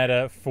the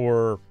meta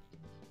for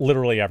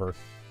literally ever.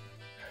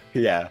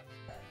 Yeah.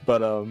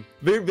 But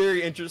very,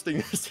 very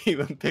interesting to see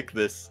them pick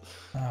this.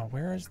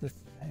 Where is the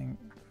thing?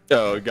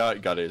 Oh,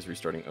 Godde is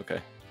restarting.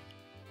 Okay.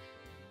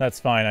 That's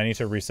fine. I need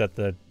to reset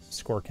the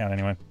score count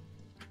anyway.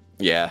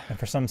 Yeah. And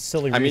for some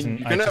silly reason,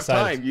 you're gonna have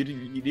time.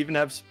 You'd even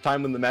have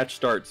time when the match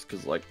starts,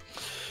 because like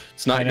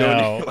it's not going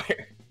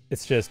anywhere.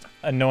 It's just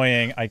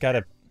annoying. I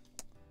should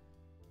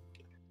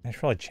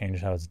probably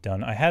change how it's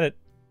done. I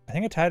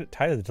think I tied it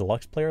to the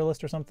deluxe player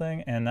list or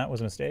something, and that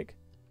was a mistake.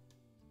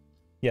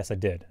 Yes, I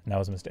did, and that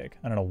was a mistake.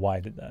 I don't know why I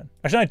did that.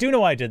 Actually, I do know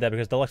why I did that,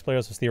 because Deluxe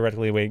Players was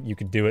theoretically a way you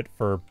could do it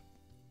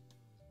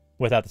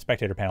without the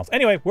spectator panels.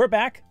 Anyway, we're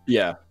back.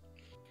 Yeah.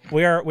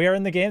 We are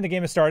in the game. The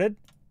game has started.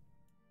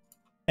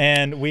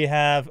 And we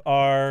have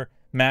our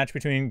match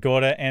between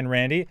Godde and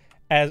Randy.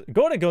 As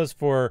Godde goes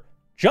for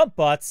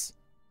Jumpbots,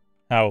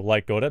 how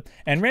like Godde,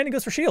 and Randy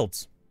goes for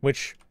shields,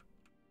 which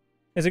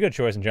is a good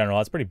choice in general.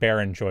 It's a pretty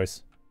barren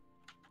choice.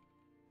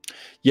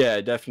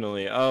 Yeah,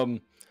 definitely.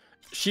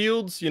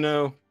 Shields,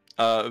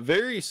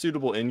 very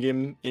suitable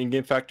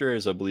in-game factor,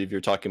 as I believe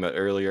you're talking about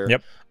earlier.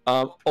 Yep.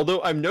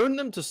 Although I've known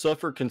them to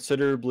suffer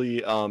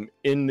considerably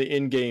in the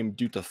in-game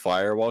due to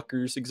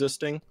firewalkers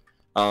existing.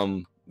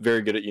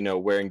 Very good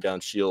at wearing down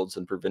shields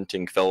and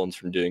preventing felons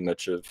from doing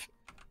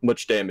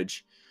much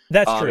damage.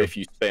 That's true. If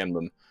you spam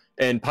them.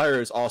 And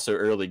pyros also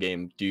early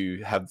game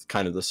do have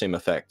kind of the same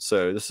effect.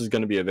 So this is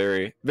going to be a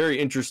very, very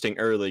interesting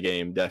early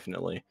game,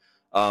 definitely.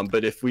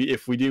 But if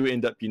we do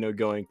end up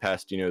going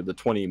past the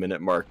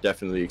 20-minute mark,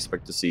 definitely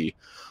expect to see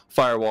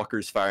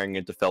firewalkers firing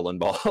into felon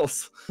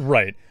balls.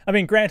 Right. I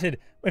mean, granted,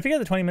 if you get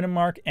the 20-minute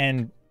mark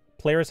and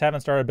players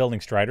haven't started building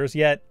Striders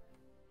yet,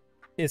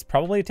 it's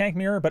probably a tank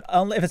mirror. But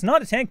if it's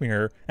not a tank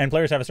mirror and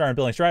players haven't started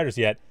building Striders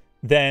yet,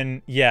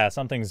 then yeah,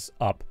 something's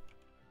up.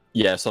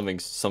 Yeah,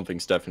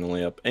 something's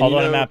definitely up. And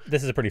although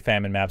this is a pretty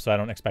famine map, so I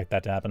don't expect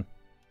that to happen.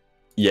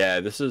 Yeah,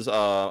 this is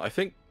I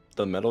think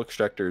the metal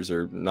extractors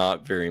are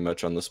not very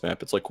much on this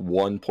map. It's like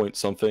 1 point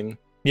something.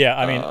 Yeah,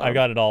 I mean, I've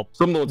got it all.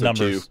 Some numbers. Are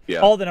 2. Yeah.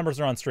 All the numbers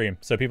are on stream,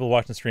 so people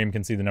watching the stream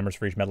can see the numbers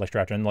for each metal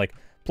extractor. And like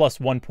plus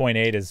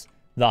 1.8 is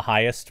the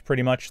highest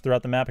pretty much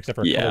throughout the map, except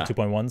for a couple of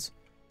 2.1s.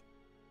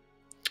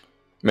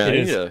 Man,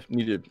 I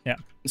need to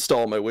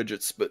install my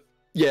widgets, but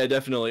yeah,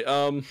 definitely.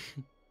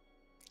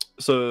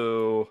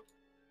 So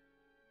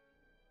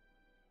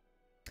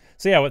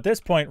yeah, at this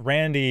point,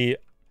 Randy,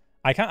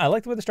 I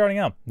like the way they're starting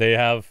out. They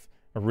have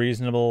a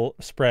reasonable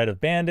spread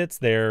of bandits.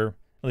 They're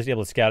at least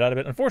able to scout out a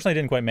bit. Unfortunately,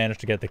 didn't quite manage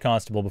to get the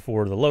constable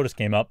before the Lotus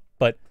came up,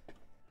 but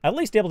at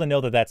least able to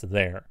know that that's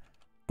there.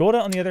 Godde,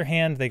 on the other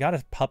hand, they got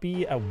a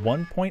puppy at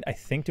one point, I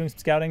think, doing some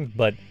scouting,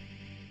 but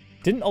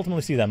didn't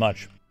ultimately see that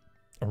much.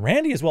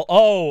 Randy as well.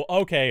 Oh,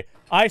 okay.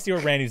 I see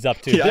what Randy's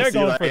up to. They're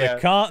going for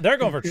they're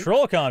going for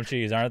troll com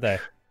cheese, aren't they?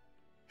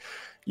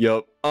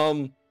 Yep.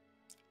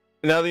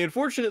 Now the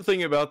unfortunate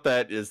thing about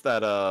that is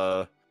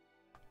that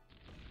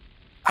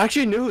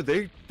actually no,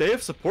 they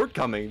have support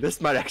coming. This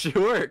might actually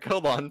work.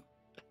 Hold on.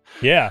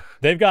 Yeah,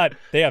 they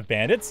have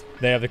bandits.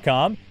 They have the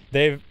comm.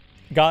 They've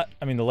got,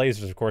 I mean, the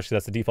lasers, of course, because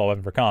that's the default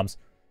weapon for comms.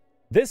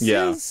 This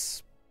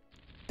is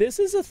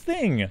a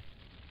thing.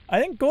 I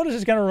think Godde's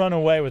just gonna run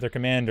away with their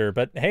commander,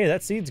 but hey,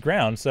 that seed's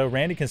ground, so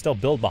Randy can still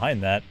build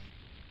behind that.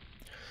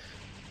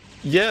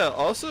 Yeah.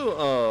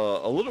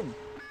 Also, a little.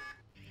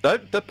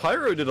 That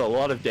pyro did a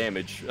lot of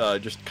damage,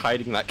 just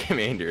kiting that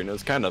commander, and it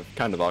was kind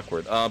of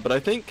awkward. But I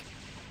think,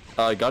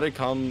 Godde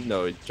come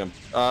no jumps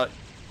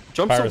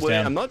Pyro's away.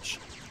 down. I'm not.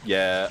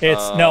 Yeah.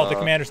 It's no, the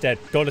commander's dead.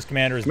 Godde's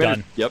commander is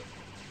done. Yep.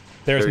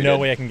 There's Very no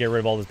good. way I can get rid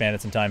of all those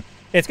bandits in time.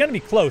 It's gonna be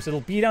close.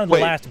 It'll be down to the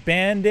Wait. last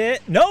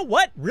bandit. No,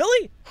 what?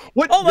 Really?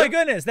 What? Oh my Yep.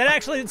 goodness, that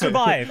actually didn't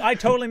survive. I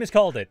totally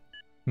miscalled it.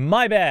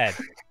 My bad.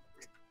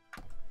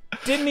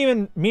 Didn't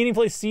even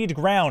meaningfully siege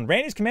ground.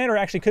 Randy's commander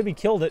actually could be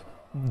killed.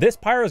 This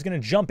pyro is gonna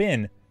jump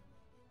in.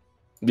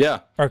 Yeah.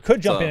 Or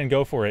could jump in and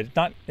go for it.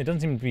 It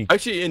doesn't seem to be.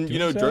 Actually, and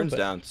so, drone's but-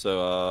 down,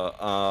 so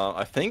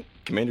I think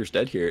commander's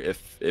dead here.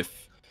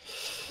 If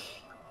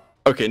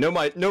okay, no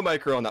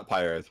micro on that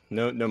pyro,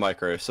 no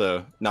micro,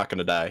 so not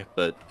gonna die,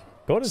 but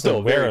Godde's still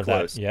aware very of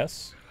close. that.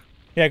 Yes.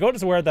 Yeah,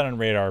 Godde's aware of that on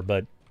radar,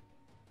 but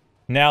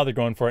now they're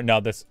going for it. Now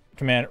this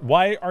commander.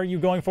 Why are you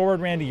going forward,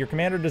 Randy? Your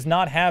commander does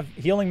not have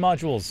healing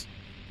modules.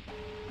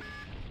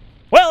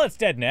 Well, it's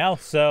dead now,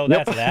 so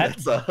Yep,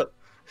 that's that. that's,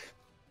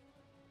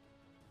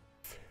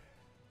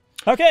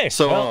 Okay,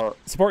 So, well,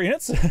 support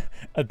units.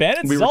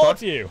 Bandits we is were all talk- up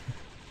to you.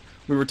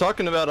 we were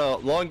talking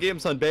about long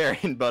games on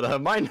Barren,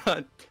 but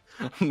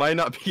might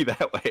not be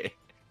that way.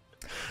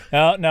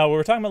 No, we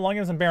were talking about long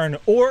games on Barren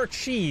or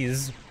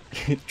cheese.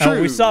 And what we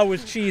True. saw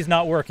was cheese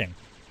not working.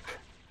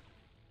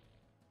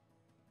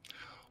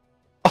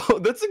 Oh,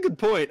 that's a good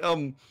point.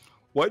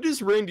 Why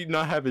does Randy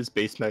not have his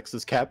base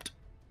maxes capped?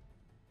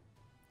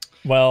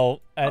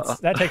 Well,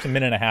 that takes a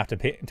minute and a half to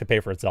pay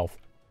for itself.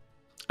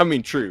 I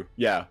mean, true,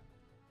 yeah,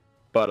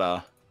 but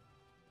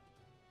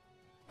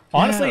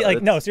Honestly, yeah,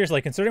 like, no,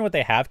 seriously, considering what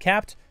they have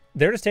capped,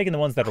 they're just taking the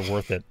ones that are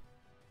worth it.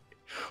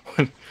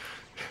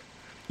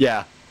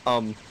 yeah,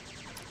 Or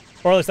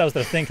at least that was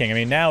their thinking. I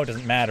mean, now it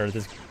doesn't matter.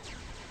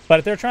 But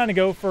if they're trying to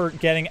go for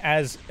getting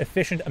as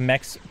efficient a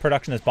mechs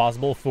production as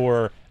possible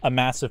for a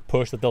massive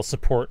push that they'll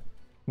support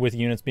with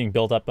units being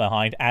built up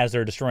behind as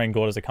they're destroying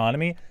Godde's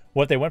economy,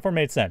 what they went for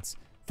made sense.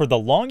 For the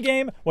long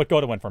game, what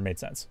Godde went for made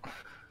sense.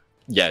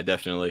 yeah,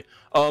 definitely.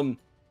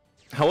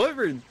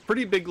 However,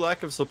 pretty big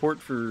lack of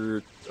support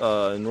for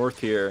North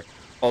here.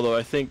 Although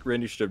I think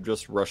Randy should have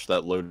just rushed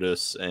that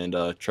Lotus and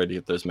tried to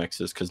get those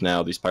mexes, because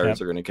now these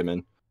pirates are going to come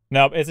in.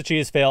 Nope, it's a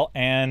cheese fail,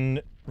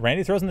 and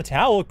Randy throws in the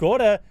towel.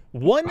 Godde,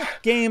 one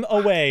game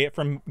away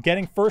from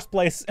getting first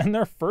place in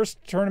their first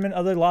tournament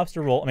of the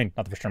Lobster Roll. I mean,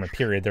 not the first tournament,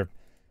 period. They're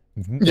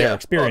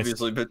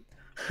experienced, obviously,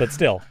 but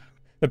still.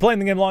 They're playing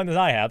the game longer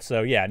than I have,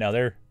 so yeah, no,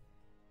 they're...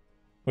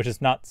 Which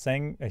is not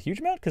saying a huge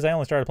amount, because I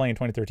only started playing in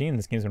 2013, and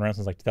this game's been around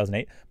since like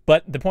 2008.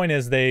 But the point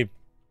is, they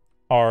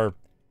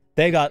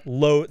got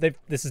low...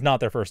 This is not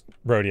their first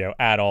rodeo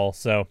at all,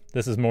 so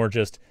this is more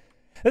just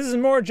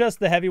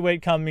the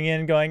heavyweight coming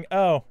in going,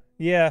 oh,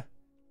 yeah,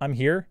 I'm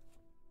here.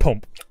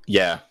 Pump.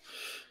 Yeah,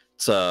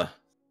 it's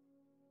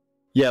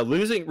yeah,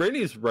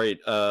 Randy's right.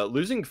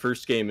 Losing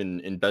first game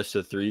in best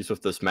of threes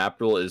with this map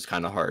rule is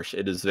kind of harsh.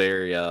 It is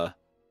very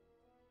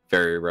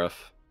very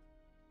rough.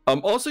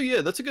 Also,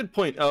 yeah, that's a good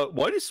point.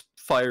 Why does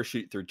fire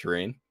shoot through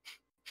terrain?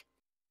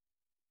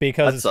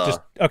 Because it's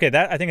just okay.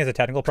 That I think is a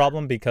technical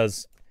problem,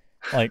 because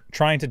like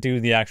trying to do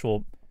the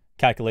actual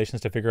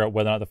calculations to figure out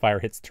whether or not the fire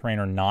hits terrain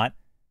or not.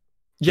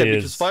 Yeah,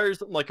 because fire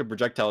isn't like a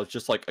projectile; it's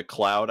just like a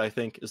cloud. I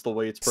think is the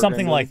way it's programmed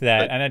something like that,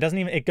 but... and it doesn't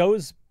even. It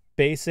goes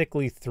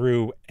basically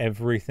through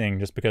everything,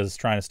 just because it's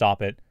trying to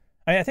stop it.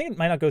 I mean, I think it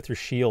might not go through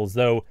shields,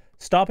 though.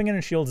 Stopping it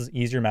in shields is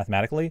easier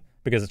mathematically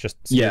because it's just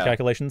speed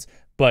calculations.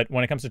 But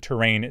when it comes to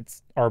terrain,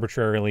 it's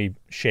arbitrarily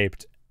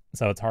shaped,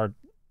 so it's hard.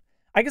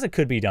 I guess it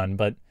could be done,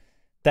 but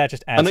that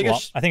just adds a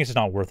lot. I think it's just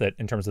not worth it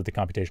in terms of the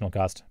computational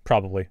cost,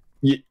 probably.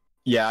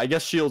 Yeah, I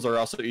guess shields are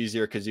also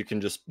easier because you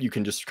can just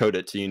code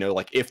it to,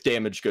 like, if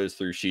damage goes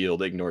through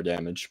shield, ignore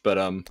damage. But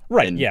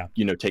right, and, yeah,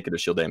 take it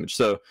as shield damage.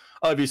 So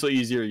obviously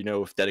easier,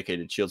 with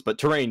dedicated shields. But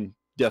terrain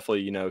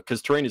definitely,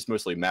 because terrain is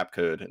mostly map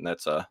code, and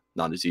that's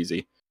not as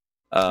easy.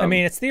 I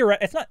mean, it's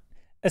not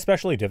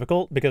especially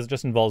difficult because it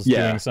just involves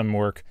doing some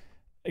work.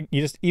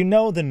 You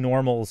know the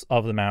normals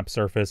of the map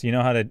surface. You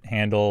know how to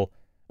handle,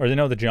 or you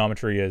know the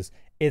geometry is.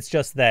 It's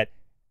just that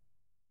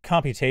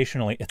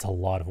computationally, it's a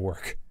lot of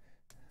work.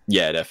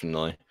 Yeah,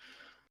 definitely.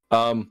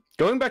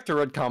 Going back to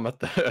Red Comet,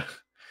 though,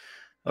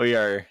 we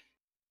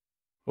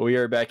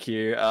are back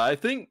here. I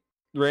think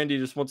Randy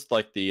just wants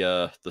like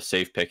the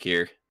safe pick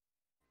here.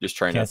 Just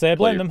trying Can't to say I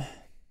blame them.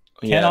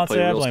 Cannot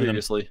say I blame them.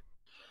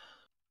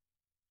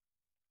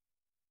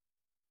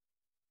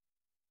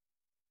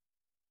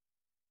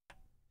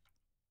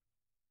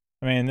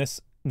 I mean,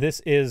 this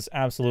is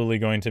absolutely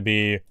going to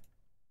be,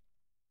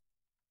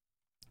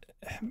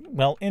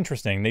 well,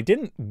 interesting. They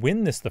didn't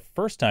win this the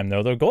first time,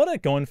 though. They're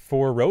going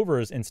for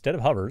Rovers instead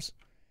of Hovers.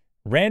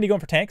 Randy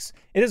going for tanks.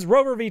 It is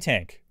Rover v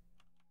Tank.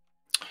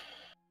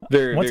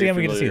 Once again,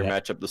 we get to see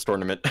that matchup this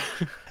tournament.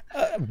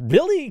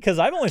 Really? Because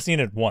I've only seen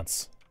it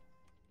once.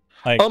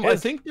 Like, I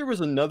think there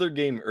was another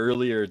game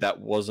earlier that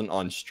wasn't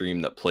on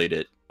stream that played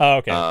it. Oh,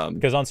 okay.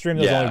 Because on stream,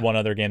 there's only one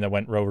other game that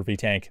went Rover v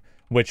Tank,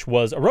 which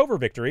was a Rover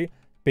victory,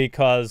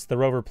 because the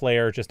Rover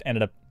player just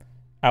ended up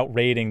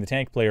out-raiding the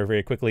tank player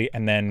very quickly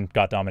and then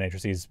got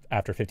Dominatrices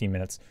after 15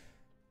 minutes.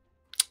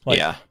 Like,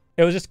 yeah.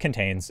 It was just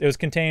contains. It was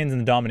contains,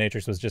 and the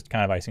Dominatrix was just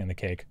kind of icing on the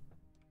cake.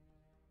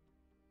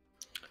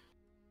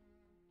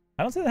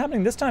 I don't see that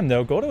happening this time,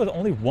 though. Godde with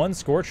only one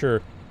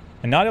Scorcher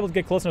and not able to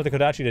get close enough to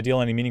Kodachi to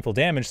deal any meaningful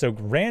damage, so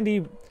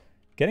Randy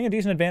getting a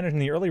decent advantage in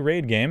the early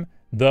raid game,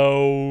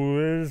 though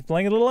is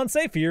playing a little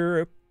unsafe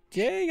here.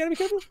 Okay, you gotta be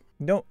careful.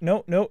 No,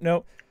 no, no,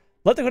 no.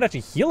 Let the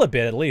Kodachi heal a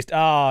bit, at least.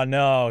 Oh,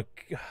 no.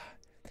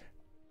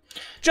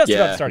 Just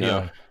about to start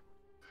healing.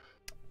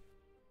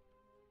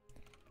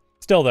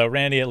 Still, though,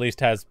 Randy at least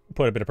has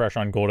put a bit of pressure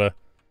on Godde.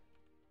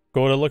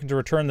 Godde looking to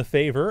return the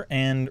favor,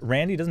 and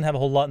Randy doesn't have a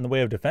whole lot in the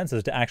way of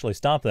defenses to actually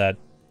stop that.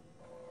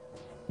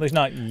 At least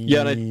not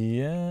yet.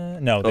 Yeah,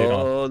 no, they don't.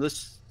 Oh,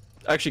 this...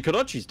 Actually,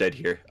 Kodachi's dead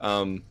here.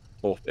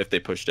 Well, if they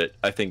pushed it.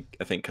 I think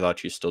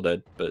Kodachi's still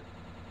dead, but...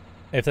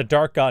 If the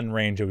Dark got in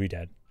range, it would be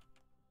dead.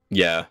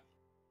 Yeah.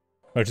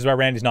 Which is why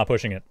Randy's not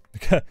pushing it.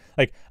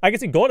 Like, I can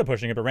see Godde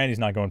pushing it, but Randy's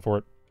not going for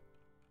it.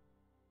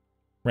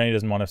 Randy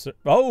doesn't want to...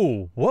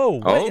 Oh! Whoa!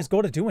 What is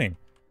Godde doing?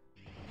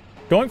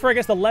 Going for, I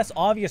guess, the less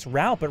obvious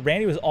route, but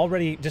Randy was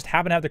already... just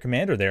happened to have the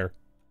commander there.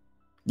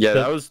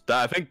 Yeah,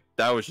 I think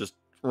that was just...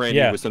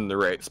 Randy was in the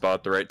right spot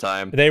at the right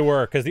time. They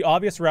were, because the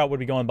obvious route would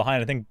be going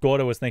behind. I think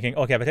Godde was thinking,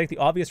 okay, if I take the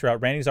obvious route,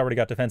 Randy's already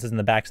got defenses in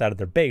the backside of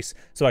their base,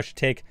 so I should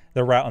take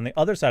the route on the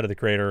other side of the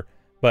crater,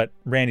 but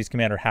Randy's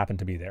commander happened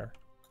to be there.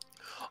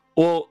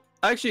 Well,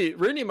 actually,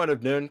 Randy might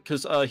have known,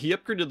 because he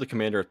upgraded the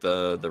commander at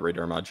the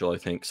radar module, I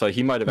think, so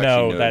he might have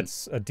actually known. No,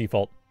 that's a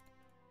default.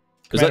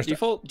 Is that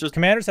default? Just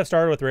Commanders have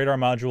started with radar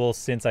module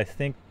since, I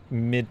think,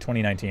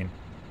 mid-2019.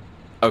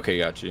 Okay,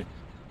 got you.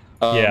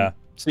 Yeah.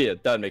 So yeah,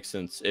 that makes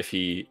sense if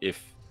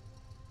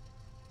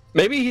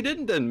maybe he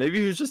didn't then.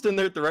 Maybe he was just in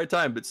there at the right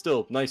time, but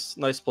still, nice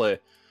play.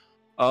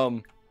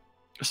 Seeing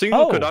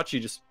Kodachi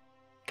just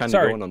kind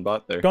of going on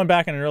bot there. Going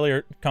back in an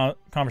earlier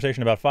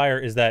conversation about fire,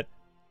 is that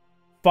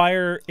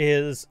fire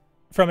is,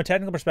 from a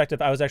technical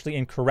perspective, I was actually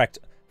incorrect.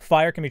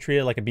 Fire can be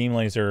treated like a beam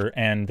laser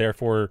and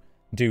therefore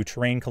do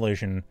terrain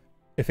collision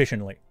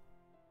efficiently.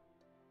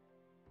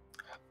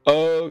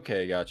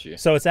 Okay, got you.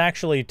 So it's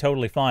actually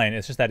totally fine.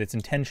 It's just that it's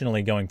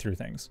intentionally going through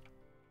things.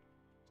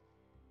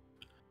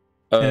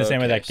 In the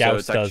same way that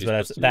Gauss does,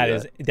 but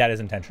that is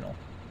intentional.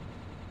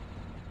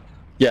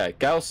 Yeah,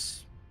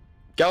 Gauss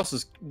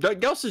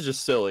is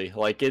just silly.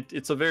 Like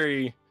it's a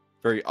very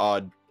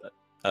odd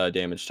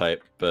damage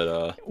type,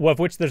 but well, of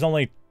which there's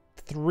only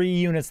 3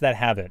 units that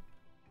have it.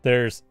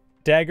 There's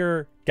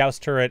Dagger, Gauss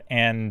turret,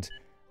 and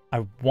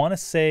I want to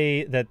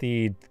say that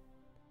the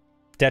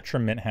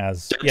Detriment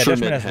has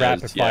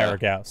rapid fire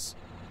Gauss,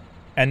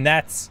 and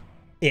that's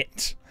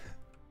it.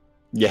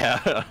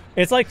 Yeah.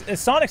 It's like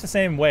Sonic's the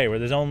same way, where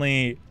there's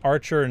only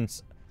Archer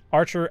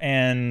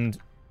and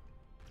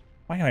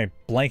why am I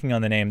blanking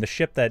on the name? The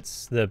ship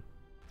that's the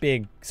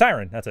big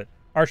Siren. That's it.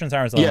 Archer and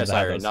Siren's the only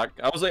Siren.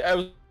 I was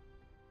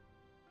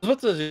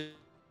about to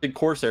say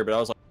Corsair, but I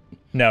was like,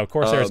 no,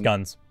 Corsair's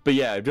guns. But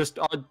yeah, just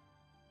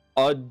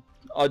odd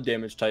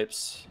damage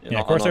types.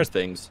 Yeah, Corsair's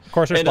things.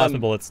 Corsair's plasma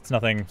bullets. It's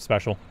nothing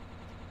special.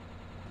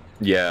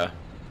 Yeah.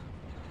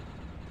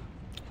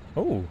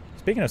 Oh,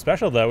 speaking of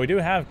special though, we do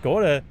have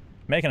Godde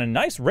making a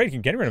nice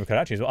raid, getting rid of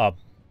Kodachi's.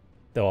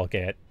 They'll all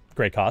get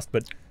great cost,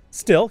 but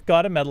still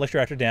got a metal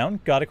extractor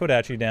down, got a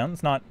Kodachi down.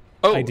 It's not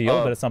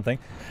ideal, but it's something.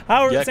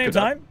 However, at the same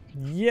time,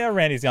 yeah,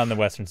 Randy's on the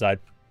western side.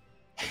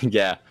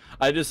 Yeah,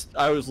 I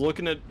was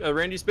looking at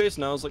Randy's base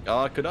and I was like,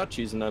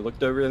 Kodachi's, and I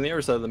looked over on the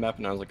other side of the map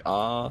and I was like,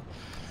 more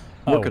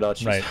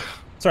Kodachi's. Right.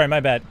 Sorry, my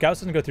bad. Gauss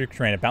doesn't go through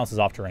terrain; it bounces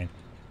off terrain.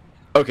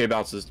 Okay,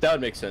 bounces. That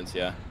would make sense.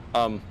 Yeah.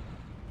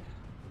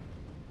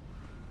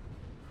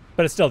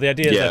 But it's still, the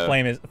idea is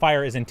that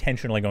fire is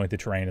intentionally going through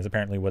terrain, is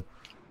apparently what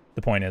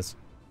the point is.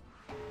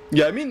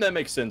 Yeah, I mean, that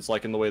makes sense,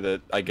 like, in the way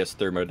that, I guess,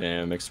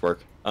 thermodynamics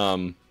work,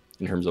 in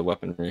terms of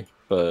weaponry.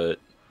 But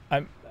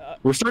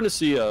we're starting to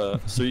see,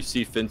 so you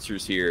see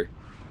fencers here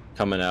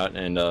coming out,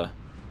 and, I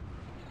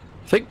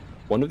think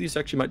one of these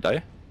actually might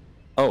die.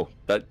 Oh,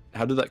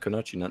 how did that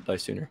Kodachi not die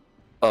sooner?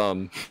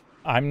 I'm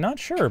not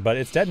sure, but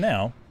it's dead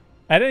now.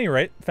 At any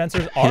rate,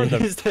 fencers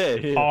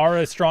are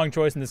a strong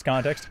choice in this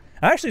context.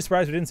 I'm actually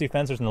surprised we didn't see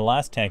fencers in the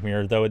last tank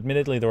mirror, though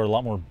admittedly there were a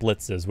lot more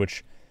blitzes,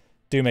 which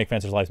do make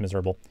fencers' lives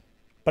miserable.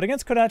 But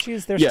against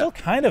Kodachis, they're still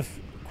kind of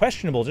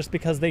questionable just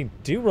because they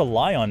do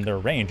rely on their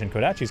range, and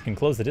Kodachis can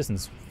close the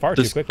distance far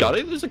too quickly. Does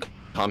Godde lose a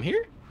comm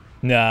here?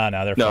 No,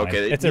 they're fine.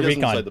 Okay, it's a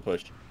recon. The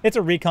push. It's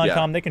a recon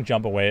comm. They can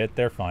jump away.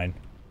 They're fine.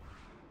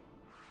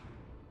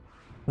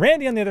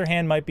 Randy, on the other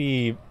hand, might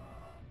be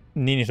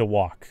needing to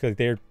walk.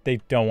 They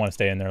don't want to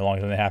stay in there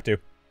longer than they have to.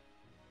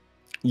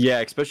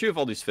 Yeah, especially with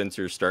all these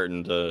fencers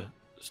starting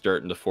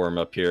to form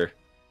up here.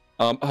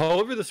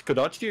 However, this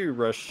Kodachi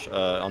rush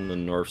on the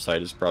north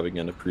side is probably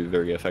going to prove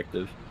very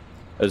effective,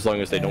 as long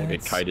as they don't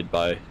get kited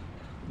by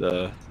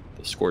the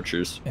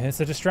Scorchers. It's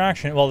a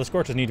distraction. Well, the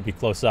Scorchers need to be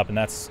close up, and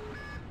that's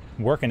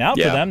working out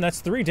for them. That's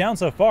 3 down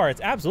so far.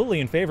 It's absolutely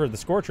in favor of the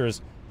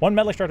Scorchers. One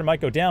metal extractor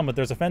might go down, but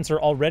there's a fencer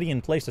already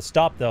in place to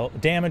stop the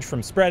damage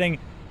from spreading,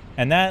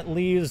 and that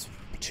leaves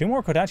 2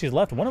 more Kodachis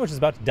left, one of which is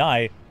about to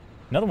die.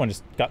 Another one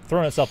just got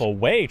thrown itself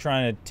away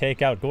trying to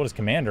take out Godde's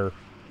commander.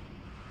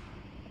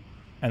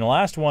 And the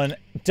last one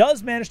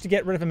does manage to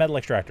get rid of a metal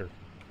extractor.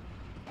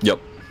 Yep.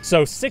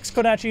 So 6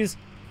 Kodachis,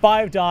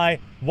 5 die,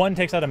 1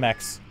 takes out a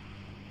mechs.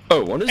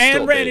 Oh, one is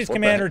still And Randy's dazed.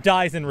 commander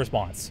dies in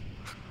response.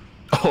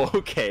 Oh,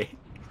 okay.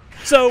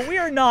 So we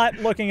are not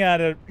looking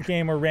at a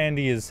game where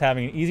Randy is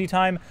having an easy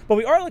time, but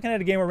we are looking at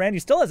a game where Randy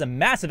still has a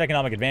massive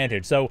economic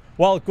advantage. So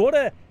while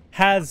Godde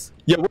has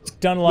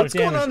done a lot of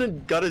damage... What's going on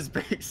in Godde's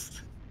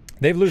base?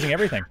 They're losing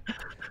everything.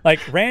 Like,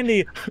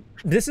 Randy,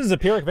 this is a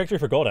Pyrrhic victory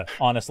for Godde,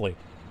 honestly.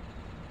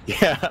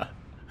 Yeah.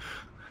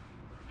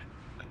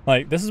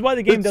 Like, this is why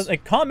the game does...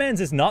 Like, comm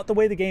ends is not the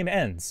way the game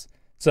ends.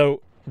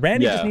 So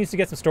Randy just needs to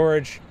get some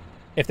storage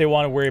if they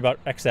want to worry about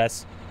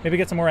excess. Maybe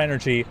get some more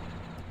energy.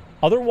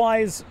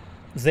 Otherwise,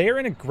 they're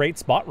in a great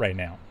spot right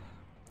now.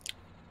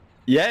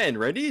 Yeah, and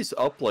Randy's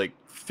up like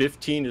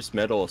 15 just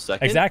metal a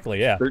second. Exactly,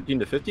 yeah. 13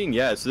 to 15,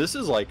 yeah. So this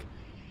is like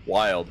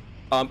wild.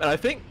 And I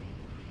think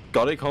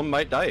Godde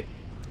might die.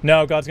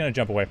 No, God's going to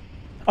jump away.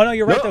 Oh, no,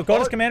 you're right, though.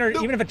 Godde's commander,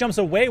 no. even if it jumps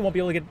away, won't be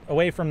able to get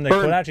away from the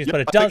Burn. Kodachis, Yep,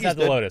 but it I does think have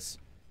the he's dead. Lotus.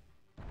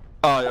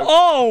 Okay.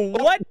 Oh,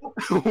 what?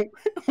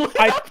 What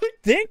I happened?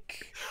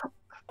 think...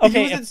 He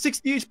Okay, was at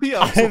 60 HP. I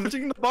was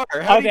watching the bar.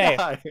 How did he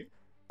die?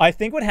 I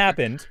think what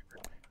happened...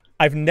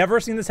 I've never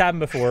seen this happen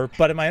before,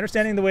 but in my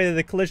understanding the way that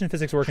the collision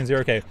physics work in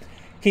 0K,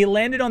 he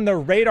landed on the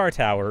radar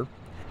tower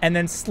and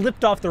then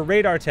slipped off the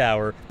radar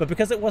tower, but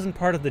because it wasn't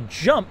part of the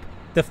jump,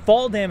 the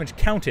fall damage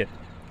counted.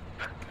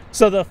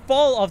 So the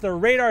fall off the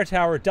radar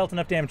tower dealt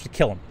enough damage to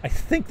kill him. I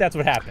think that's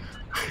what happened.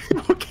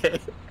 Okay.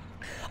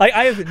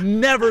 I have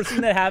never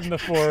seen that happen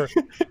before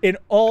in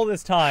all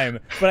this time,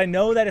 but I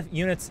know that if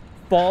units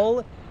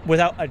fall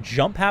without a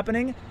jump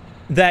happening,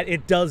 that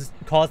it does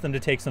cause them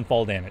to take some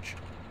fall damage.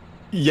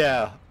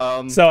 Yeah.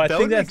 So I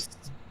think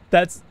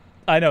that's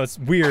I know it's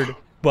weird,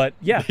 but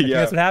yeah, I think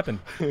that's what happened.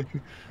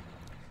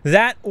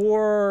 That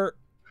or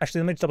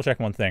actually, let me just double check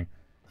one thing.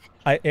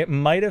 It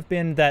might have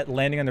been that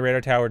landing on the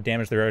radar tower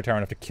damaged the radar tower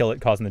enough to kill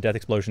it, causing the death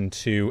explosion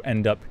to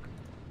end up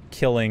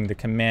killing the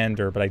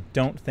commander, but I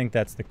don't think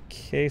that's the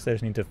case. I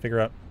just need to figure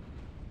out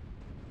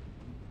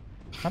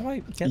how do I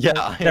get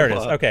that? There it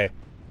is. Okay.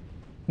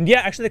 Yeah,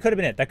 actually, that could have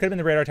been it. That could have been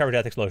the radar tower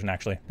death explosion.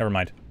 Actually, never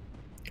mind.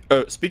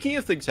 Speaking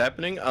of things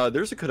happening,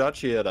 there's a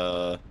Kodachi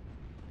at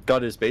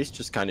Godde's base,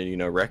 just kind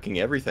of wrecking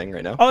everything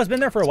right now. Oh, it's been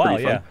there for a while.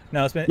 Yeah.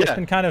 No, it's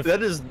been kind of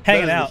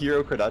hanging out. The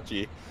hero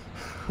Kodachi.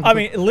 I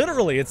mean,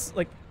 literally, it's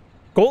like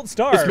gold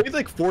star. It's made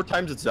like 4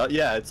 times its value.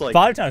 Yeah, it's like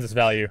 5 times its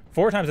value.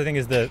 4 times I think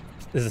is the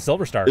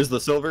silver star. Is the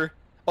silver?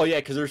 Oh yeah,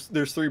 because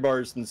there's 3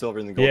 bars in silver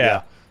and the gold.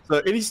 Yeah. So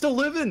and he's still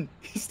living.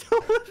 He's still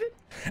living.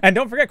 And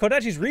don't forget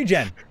Kodachi's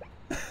regen.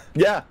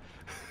 Yeah.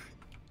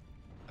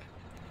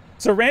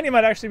 So Randy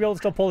might actually be able to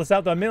still pull this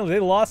out, though. Admittedly, they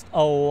lost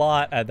a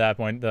lot at that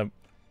point. I'm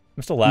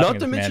still laughing at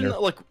the commander. Not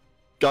to mention, like,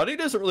 Godde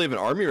doesn't really have an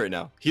army right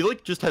now. He,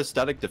 like, just has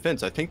static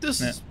defense. I think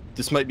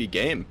this might be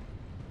game.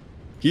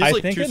 He has,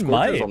 like, 2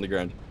 scorchers on the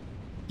ground.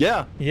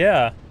 Yeah.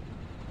 Yeah.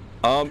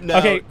 Now,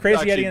 okay,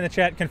 Crazy Eddie in the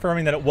chat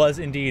confirming that it was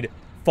indeed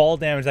fall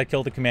damage that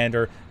killed the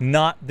commander,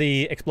 not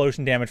the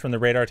explosion damage from the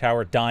radar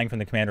tower dying from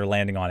the commander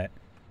landing on it.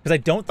 Because I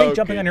don't think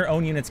jumping on your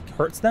own units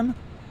hurts them.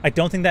 I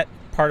don't think that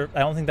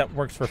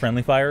works for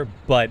friendly fire,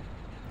 but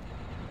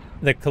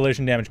the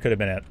collision damage could have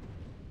been it.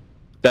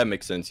 That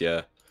makes sense,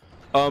 yeah.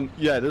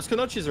 Yeah, those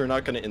Konachis are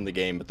not going to end the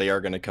game, but they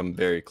are going to come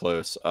very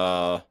close.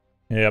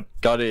 Yep.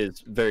 Godde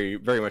is very,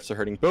 very much so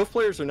hurting. Both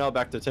players are now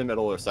back to 10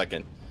 metal a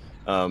second.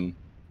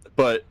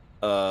 But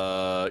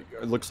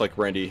it looks like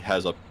Randy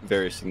has a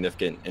very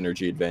significant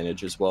energy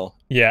advantage as well.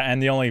 Yeah,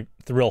 and the only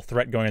real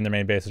threat going in their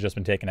main base has just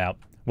been taken out.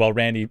 While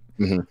Randy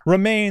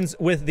remains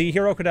with the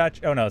hero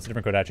Kodachi. Oh no, it's a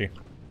different Kodachi.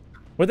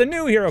 With the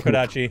new hero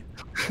Kodachi.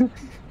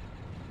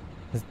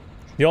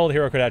 The old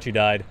hero Kodachi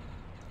died.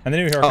 And the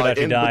new hero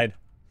Kodachi died.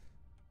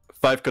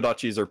 5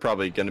 Kodachis are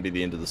probably going to be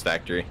the end of this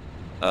factory.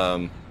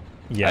 Yeah,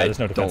 there's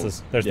no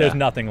defenses. There's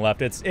nothing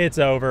left. It's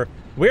over.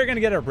 We're going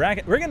to get a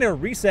bracket. We're going to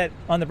reset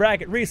on the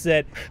bracket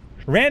reset.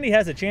 Randy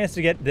has a chance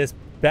to get this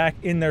back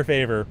in their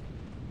favor.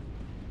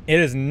 It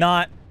is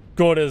not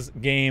Godde's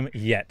game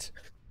yet.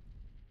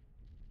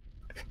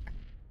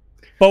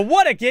 But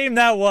what a game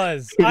that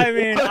was. I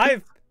mean,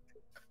 I'm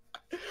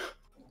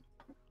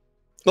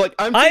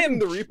taking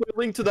the replay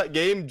link to that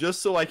game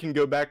just so I can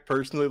go back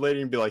personally later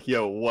and be like,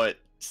 yo, what?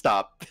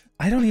 Stop.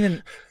 I don't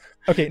even...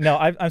 Okay, no,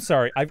 I'm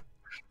sorry.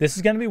 This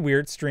is going to be a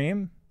weird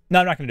stream. No,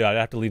 I'm not going to do it. I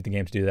have to leave the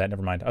game to do that.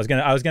 Never mind. I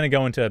was gonna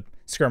go into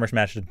skirmish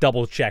match to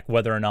double check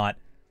whether or not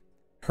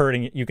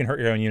you can hurt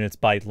your own units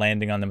by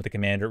landing on them with the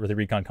commander with a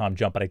recon comm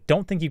jump, but I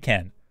don't think you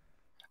can.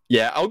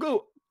 Yeah, I'll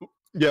go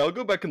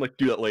back and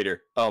do that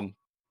later. But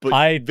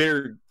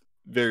very,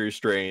 very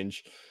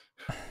strange.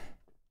 I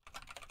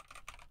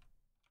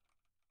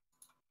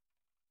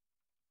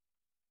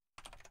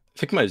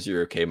think my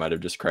 0K might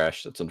have just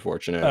crashed. That's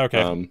unfortunate.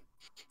 Okay.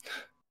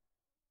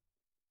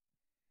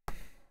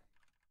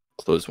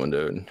 Close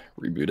window and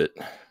reboot it.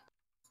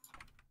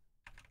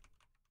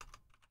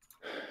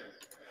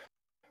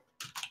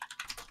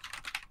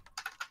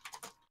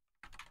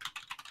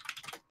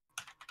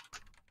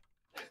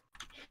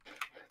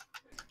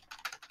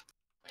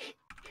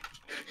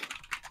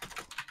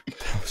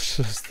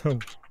 just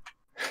the...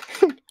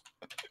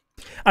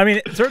 I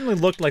mean, it certainly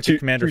looked like the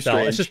commander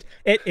fell. Strange.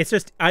 It's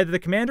just either the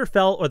commander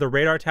fell or the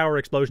radar tower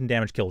explosion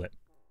damage killed it.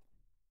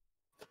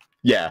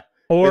 Yeah.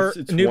 Or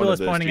it's Nubel is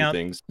pointing out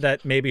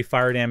that maybe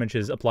fire damage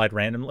is applied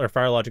randomly, or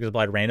fire logic is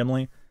applied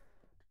randomly.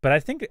 But I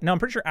think I'm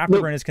pretty sure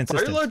afterburn is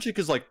consistent. Fire logic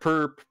is like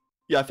per.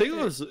 Yeah, I think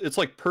it's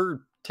like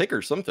per tick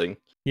or something.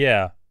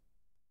 Yeah.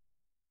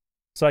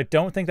 So I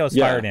don't think that was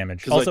fire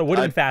damage. Also, it would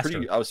have been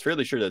faster. I was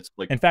fairly sure that's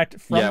like. In fact,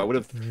 from would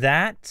have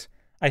that,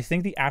 I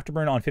think the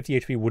afterburn on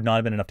 50 HP would not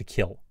have been enough to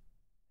kill.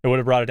 It would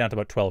have brought it down to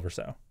about 12 or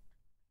so.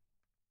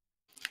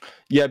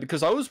 Yeah,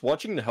 because I was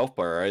watching the health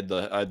bar. I had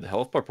the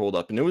health bar pulled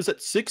up, and it was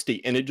at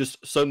 60, and it just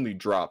suddenly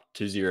dropped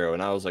to 0,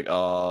 and I was like,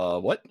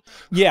 what?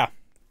 Yeah.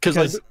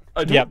 Because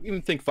I don't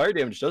even think fire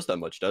damage does that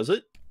much, does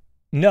it?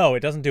 No, it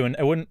doesn't do. It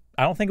wouldn't.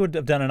 I don't think it would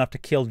have done enough to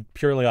kill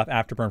purely off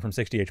afterburn from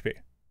 60 HP.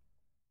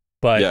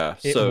 But yeah,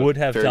 it so would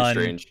have done.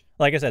 Strange.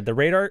 Like I said, the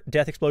radar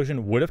death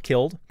explosion would have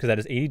killed because that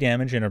is 80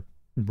 damage in a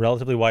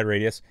relatively wide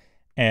radius,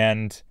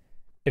 and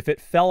if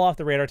it fell off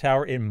the radar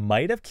tower, it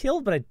might have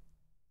killed, but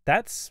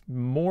that's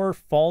more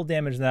fall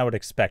damage than I would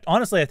expect.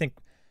 Honestly, I think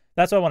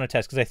that's what I want to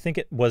test, because I think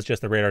it was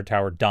just the radar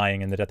tower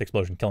dying and the death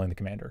explosion killing the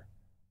commander.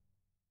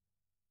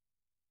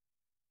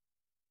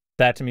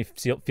 That, to me,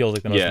 feels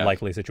like the most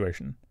likely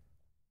situation.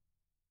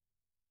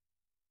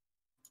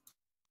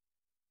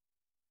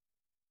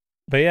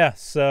 But yeah,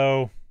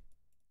 so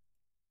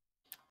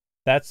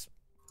that's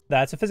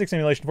a physics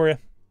simulation for you.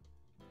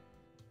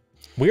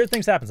 Weird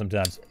things happen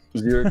sometimes.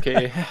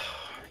 0K.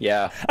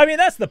 Yeah. I mean,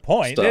 that's the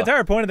point. Stuff. The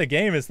entire point of the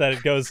game is that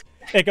it goes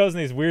in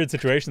these weird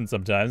situations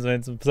sometimes. I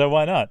mean, so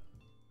why not?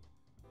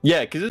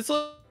 Yeah, because it's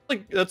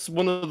like that's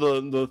one of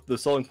the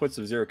selling points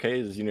of 0K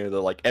is,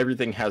 like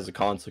everything has a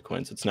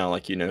consequence. It's not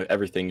like,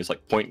 everything is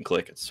like point and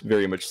click. It's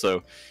very much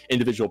so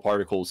individual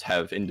particles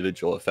have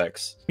individual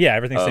effects. Yeah,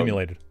 everything's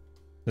simulated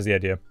is the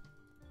idea.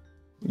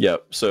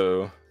 Yep.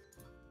 So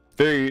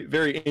very,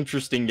 very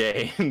interesting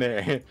game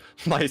there.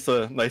 nice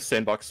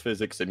sandbox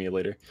physics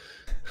simulator.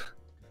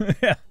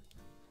 Yeah.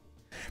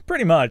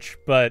 Pretty much,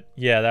 but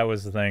yeah, that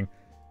was the thing.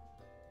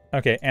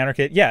 Okay,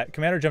 Anarchy. Yeah,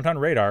 Commander jumped on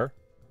radar.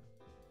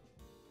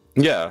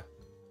 Yeah.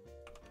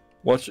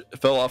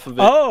 Fell off of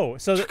it. Oh,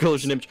 so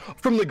collision image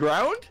from the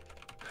ground?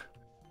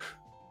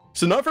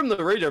 So not from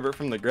the radar, but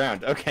from the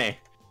ground. Okay.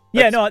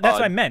 Yeah, no, that's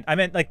what I meant. I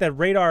meant like the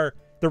radar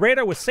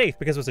was safe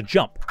because it was a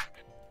jump.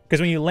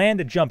 Because when you land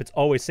a jump, it's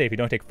always safe. You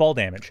don't take fall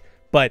damage.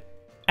 But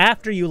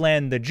after you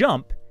land the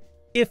jump,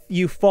 if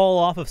you fall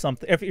off of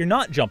something, if you're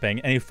not jumping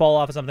and you fall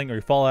off of something, or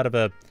you fall out of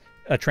a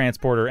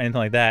transport or anything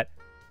like that,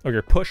 or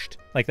you're pushed,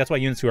 like that's why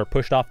units who are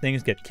pushed off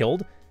things get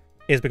killed,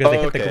 is because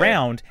they hit the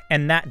ground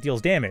and that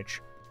deals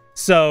damage.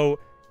 So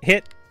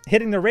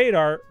hitting the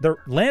radar, the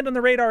land on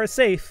the radar is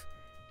safe,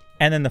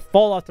 and then the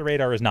fall off the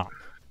radar is not.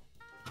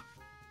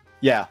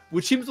 Yeah,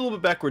 which seems a little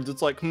bit backwards.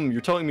 It's like,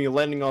 you're telling me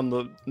landing on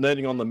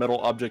the metal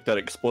object that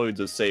explodes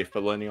is safe,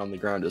 but landing on the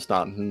ground is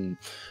not.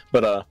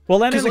 But well,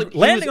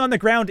 landing on the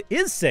ground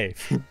is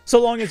safe, so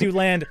long as you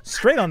land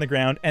straight on the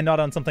ground and not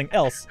on something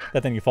else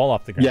that then you fall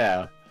off the ground.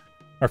 Yeah,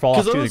 or fall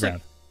off to the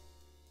ground.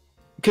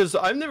 Because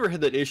I've never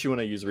had that issue when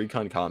I use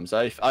recon comms.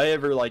 If I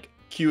ever like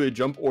queue a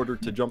jump order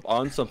to jump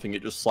on something,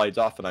 it just slides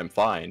off and I'm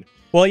fine.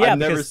 Well, yeah, I've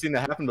never seen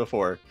that happen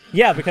before.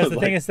 Yeah, because the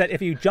thing is that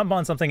if you jump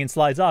on something and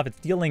slides off, it's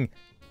dealing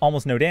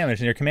almost no damage,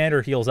 and your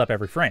commander heals up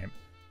every frame.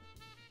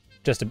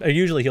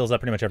 Usually heals up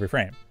pretty much every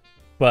frame.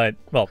 But,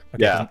 well,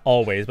 okay, yeah.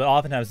 Always, but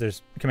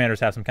oftentimes commanders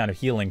have some kind of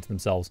healing to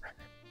themselves.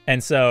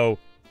 And so,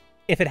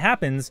 if it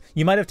happens,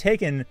 you might have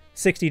taken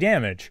 60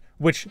 damage,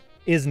 which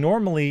is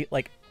normally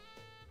like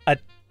a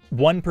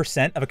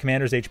 1% of a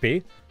commander's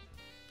HP.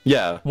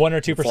 Yeah. 1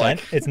 or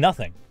 2%. It's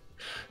nothing.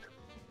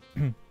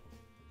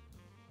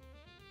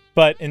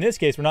 But in this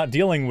case, we're not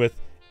dealing with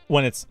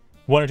when it's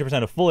 1 or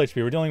 2% of full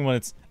HP. We're dealing when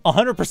it's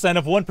 100%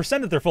 of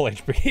 1% of their full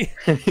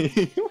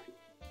HP.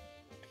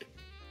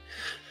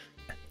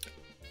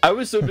 I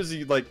was so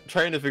busy like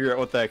trying to figure out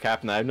what the heck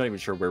happened. I'm not even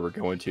sure where we're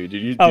going to.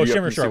 Did you? Oh,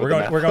 Shimmershore. We're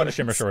going to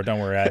Shimmershore. Don't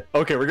worry.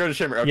 Okay, we're going to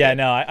Shimmer. Okay. Yeah,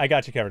 no, I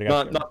got you covered.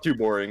 Not too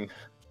boring.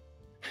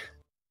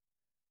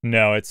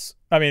 No, it's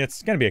going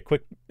to be a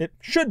quick. It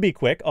should be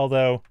quick.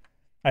 Although,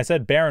 I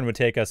said Barren would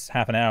take us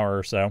half an hour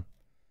or so,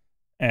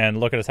 and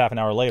look at us half an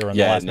hour later on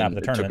the last map of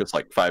the tournament. It took us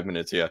like 5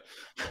 minutes. Yeah.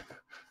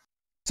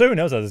 So who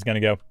knows how this is going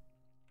to go?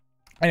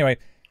 Anyway,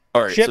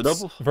 all right. Ships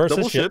so versus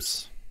double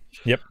ships.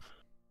 Yep.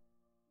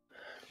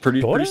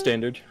 Pretty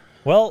standard.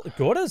 Well,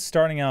 Godde's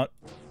starting out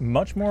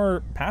much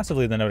more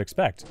passively than I would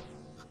expect.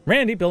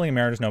 Randy building a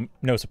Mariner is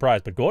no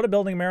surprise, but Godde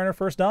building a Mariner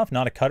first off,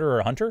 not a cutter or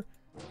a hunter.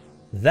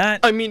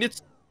 I mean,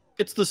 it's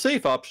the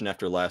safe option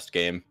after last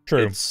game.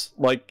 True. It's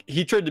like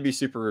he tried to be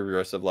super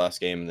aggressive last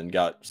game and then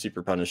got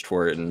super punished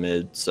for it in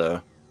mid,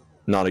 so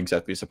not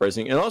exactly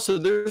surprising. And also,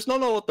 there's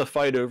not a lot to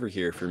fight over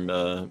here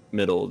from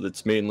middle.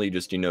 It's mainly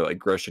just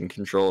aggression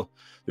control.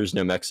 There's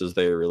no mexes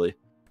there really.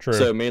 True.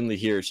 So mainly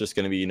here it's just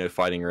going to be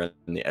fighting around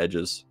the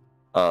edges.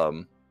 Yeah,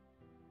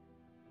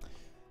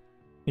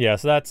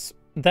 so that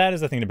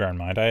is the thing to bear in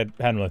mind. I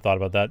hadn't really thought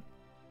about that.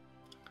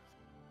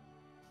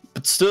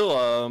 But still,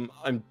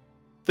 I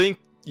think,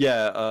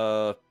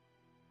 yeah,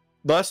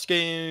 last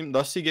game,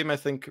 I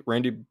think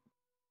Randy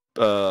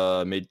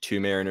made 2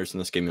 Mariners. In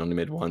this game, he only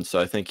made 1.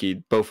 So I think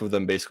both of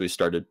them basically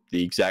started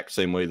the exact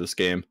same way this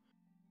game.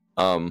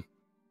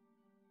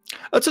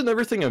 That's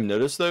another thing I've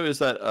noticed, though, is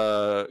that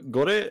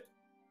Godde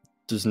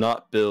does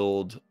not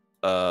build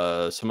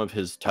some of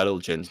his title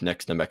gens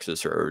next to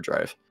Nexus or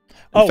Overdrive.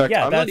 In fact,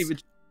 yeah,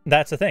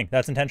 that's the thing.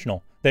 That's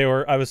intentional.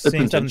 I was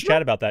seeing stuff in the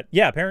chat about that.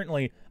 Yeah,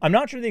 apparently, I'm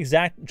not sure the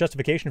exact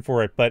justification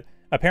for it, but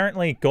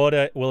apparently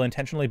Godde will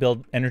intentionally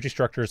build energy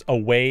structures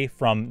away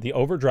from the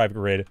Overdrive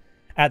grid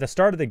at the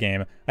start of the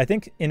game, I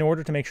think, in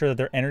order to make sure that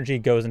their energy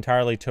goes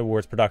entirely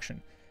towards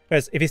production.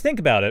 Because if you think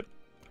about it,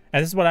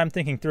 and this is what I'm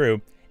thinking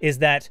through, is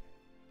that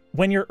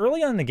when you're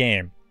early on in the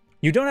game,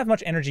 you don't have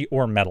much energy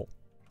or metal.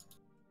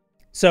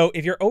 So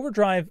if your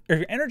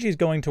energy is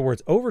going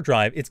towards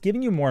overdrive, it's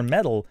giving you more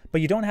metal, but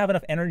you don't have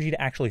enough energy to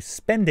actually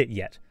spend it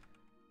yet.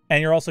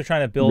 And you're also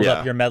trying to build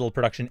up your metal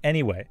production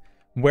anyway.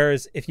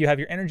 Whereas if you have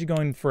your energy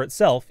going for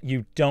itself,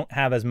 you don't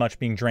have as much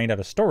being drained out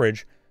of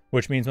storage,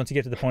 which means once you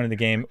get to the point of the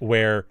game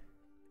where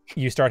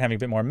you start having a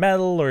bit more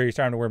metal, or you're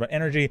starting to worry about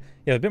energy,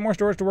 you have a bit more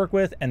storage to work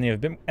with, and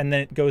then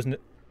it goes into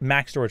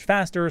max storage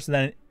faster, so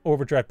then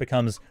overdrive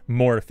becomes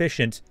more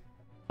efficient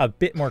a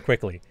bit more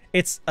quickly.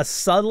 It's a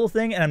subtle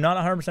thing, and I'm not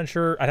 100%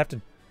 sure. I'd have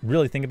to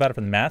really think about it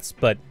for the maths,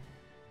 but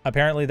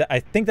apparently I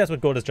think that's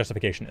what Godde's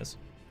justification is.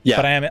 Yeah,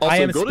 but I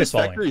am Godde's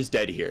factory is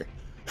dead here.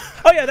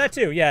 Oh yeah, that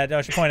too. Yeah, no,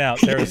 I should point out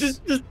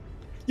there's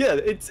yeah,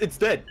 it's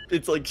dead.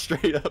 It's like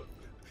straight up.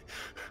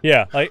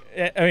 Yeah, like,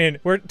 I mean,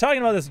 we're talking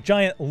about this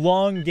giant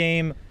long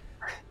game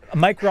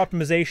micro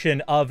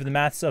optimization of the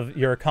maths of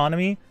your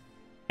economy,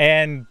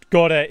 and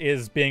Godde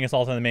is being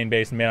assaulted on the main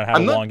base and may not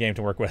have a long game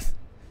to work with.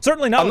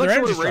 Certainly not with their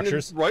energy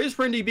structures. Why is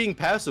Randy being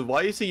passive?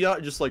 Why is he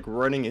not just like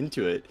running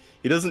into it?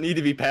 He doesn't need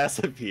to be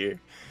passive here.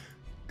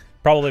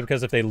 Probably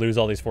because if they lose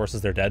all these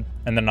forces, they're dead,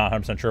 and they're not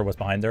 100% sure what's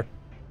behind there.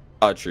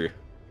 True.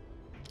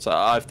 So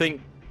I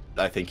think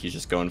he's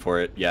just going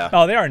for it. Yeah.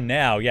 Oh, they are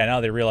now. Yeah, now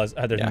they realize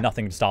there's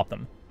nothing to stop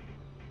them.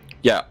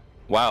 Yeah.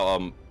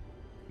 Wow.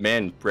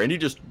 Man, Randy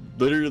just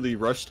literally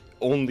rushed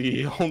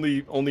only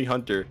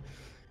Hunter,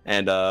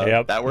 and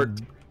that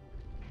worked.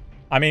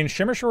 I mean,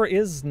 Shimmershore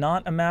is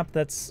not a map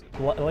that's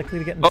likely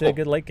to get into a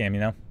good late game,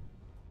 you know?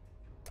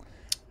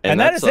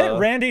 And that is it.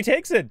 Randy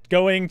takes it,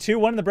 going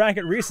 2-1 in the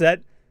bracket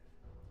reset,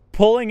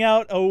 pulling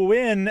out a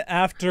win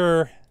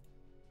after,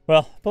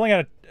 well, pulling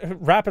out a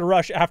rapid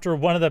rush after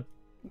one of the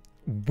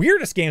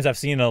weirdest games I've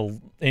seen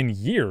in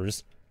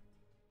years.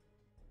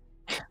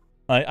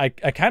 I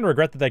kind of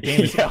regret that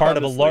game is part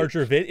of a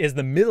larger is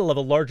the middle of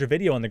a larger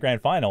video in the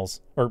grand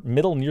finals, or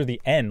middle near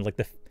the end, like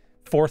the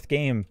 4th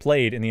game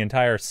played in the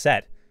entire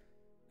set.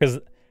 Because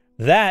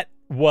that's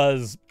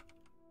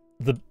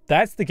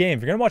the game.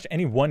 If you're going to watch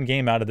any one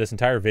game out of this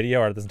entire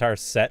video, out of this entire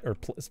set or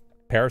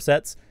pair of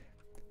sets,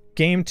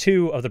 game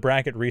 2 of the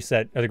bracket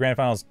reset, or the grand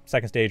finals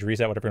second stage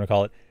reset, whatever you're going to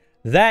call it,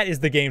 that is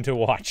the game to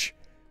watch.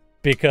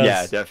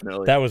 Because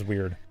definitely. That was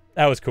weird.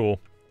 That was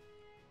cool.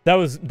 That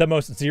was the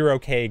most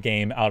 0K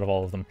game out of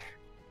all of them.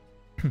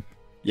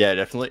 Yeah,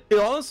 definitely. It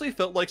honestly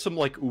felt like some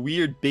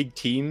weird big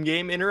team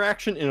game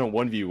interaction in a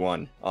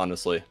 1v1,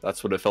 honestly.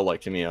 That's what it felt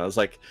like to me. I was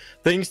like,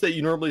 things that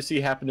you normally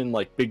see happen in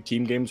big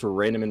team games where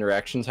random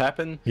interactions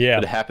happen. Yeah.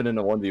 But it happened in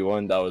a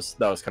 1v1.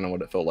 That was kind of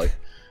what it felt like.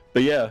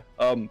 But yeah,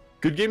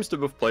 good games to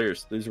both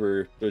players. Those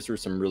were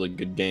some really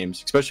good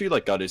games, especially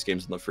Godde's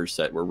games in the first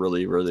set were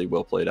really, really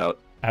well played out.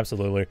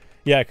 Absolutely.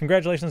 Yeah,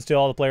 congratulations to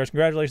all the players.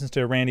 Congratulations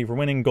to Randy for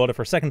winning, Godde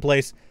for 2nd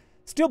place,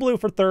 Steel Blue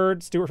for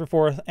 3rd, Stuart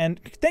for 4th, and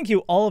thank you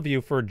all of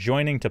you for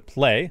joining to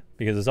play,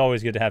 because it's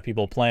always good to have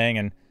people playing,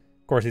 and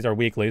of course these are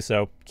weekly,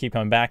 so keep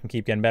coming back and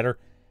keep getting better.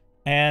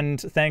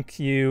 And thank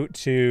you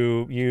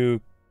to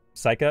you,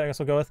 Saika, I guess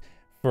we'll go with,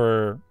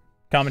 for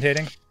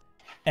commentating.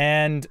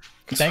 And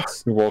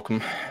thanks. You're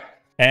welcome.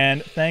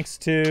 And thanks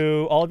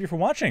to all of you for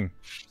watching.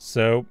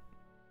 So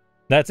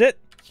that's it.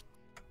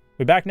 We'll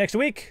be back next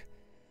week.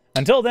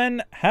 Until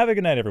then, have a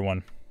good night,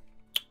 everyone.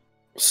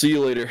 See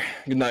you later.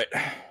 Good night.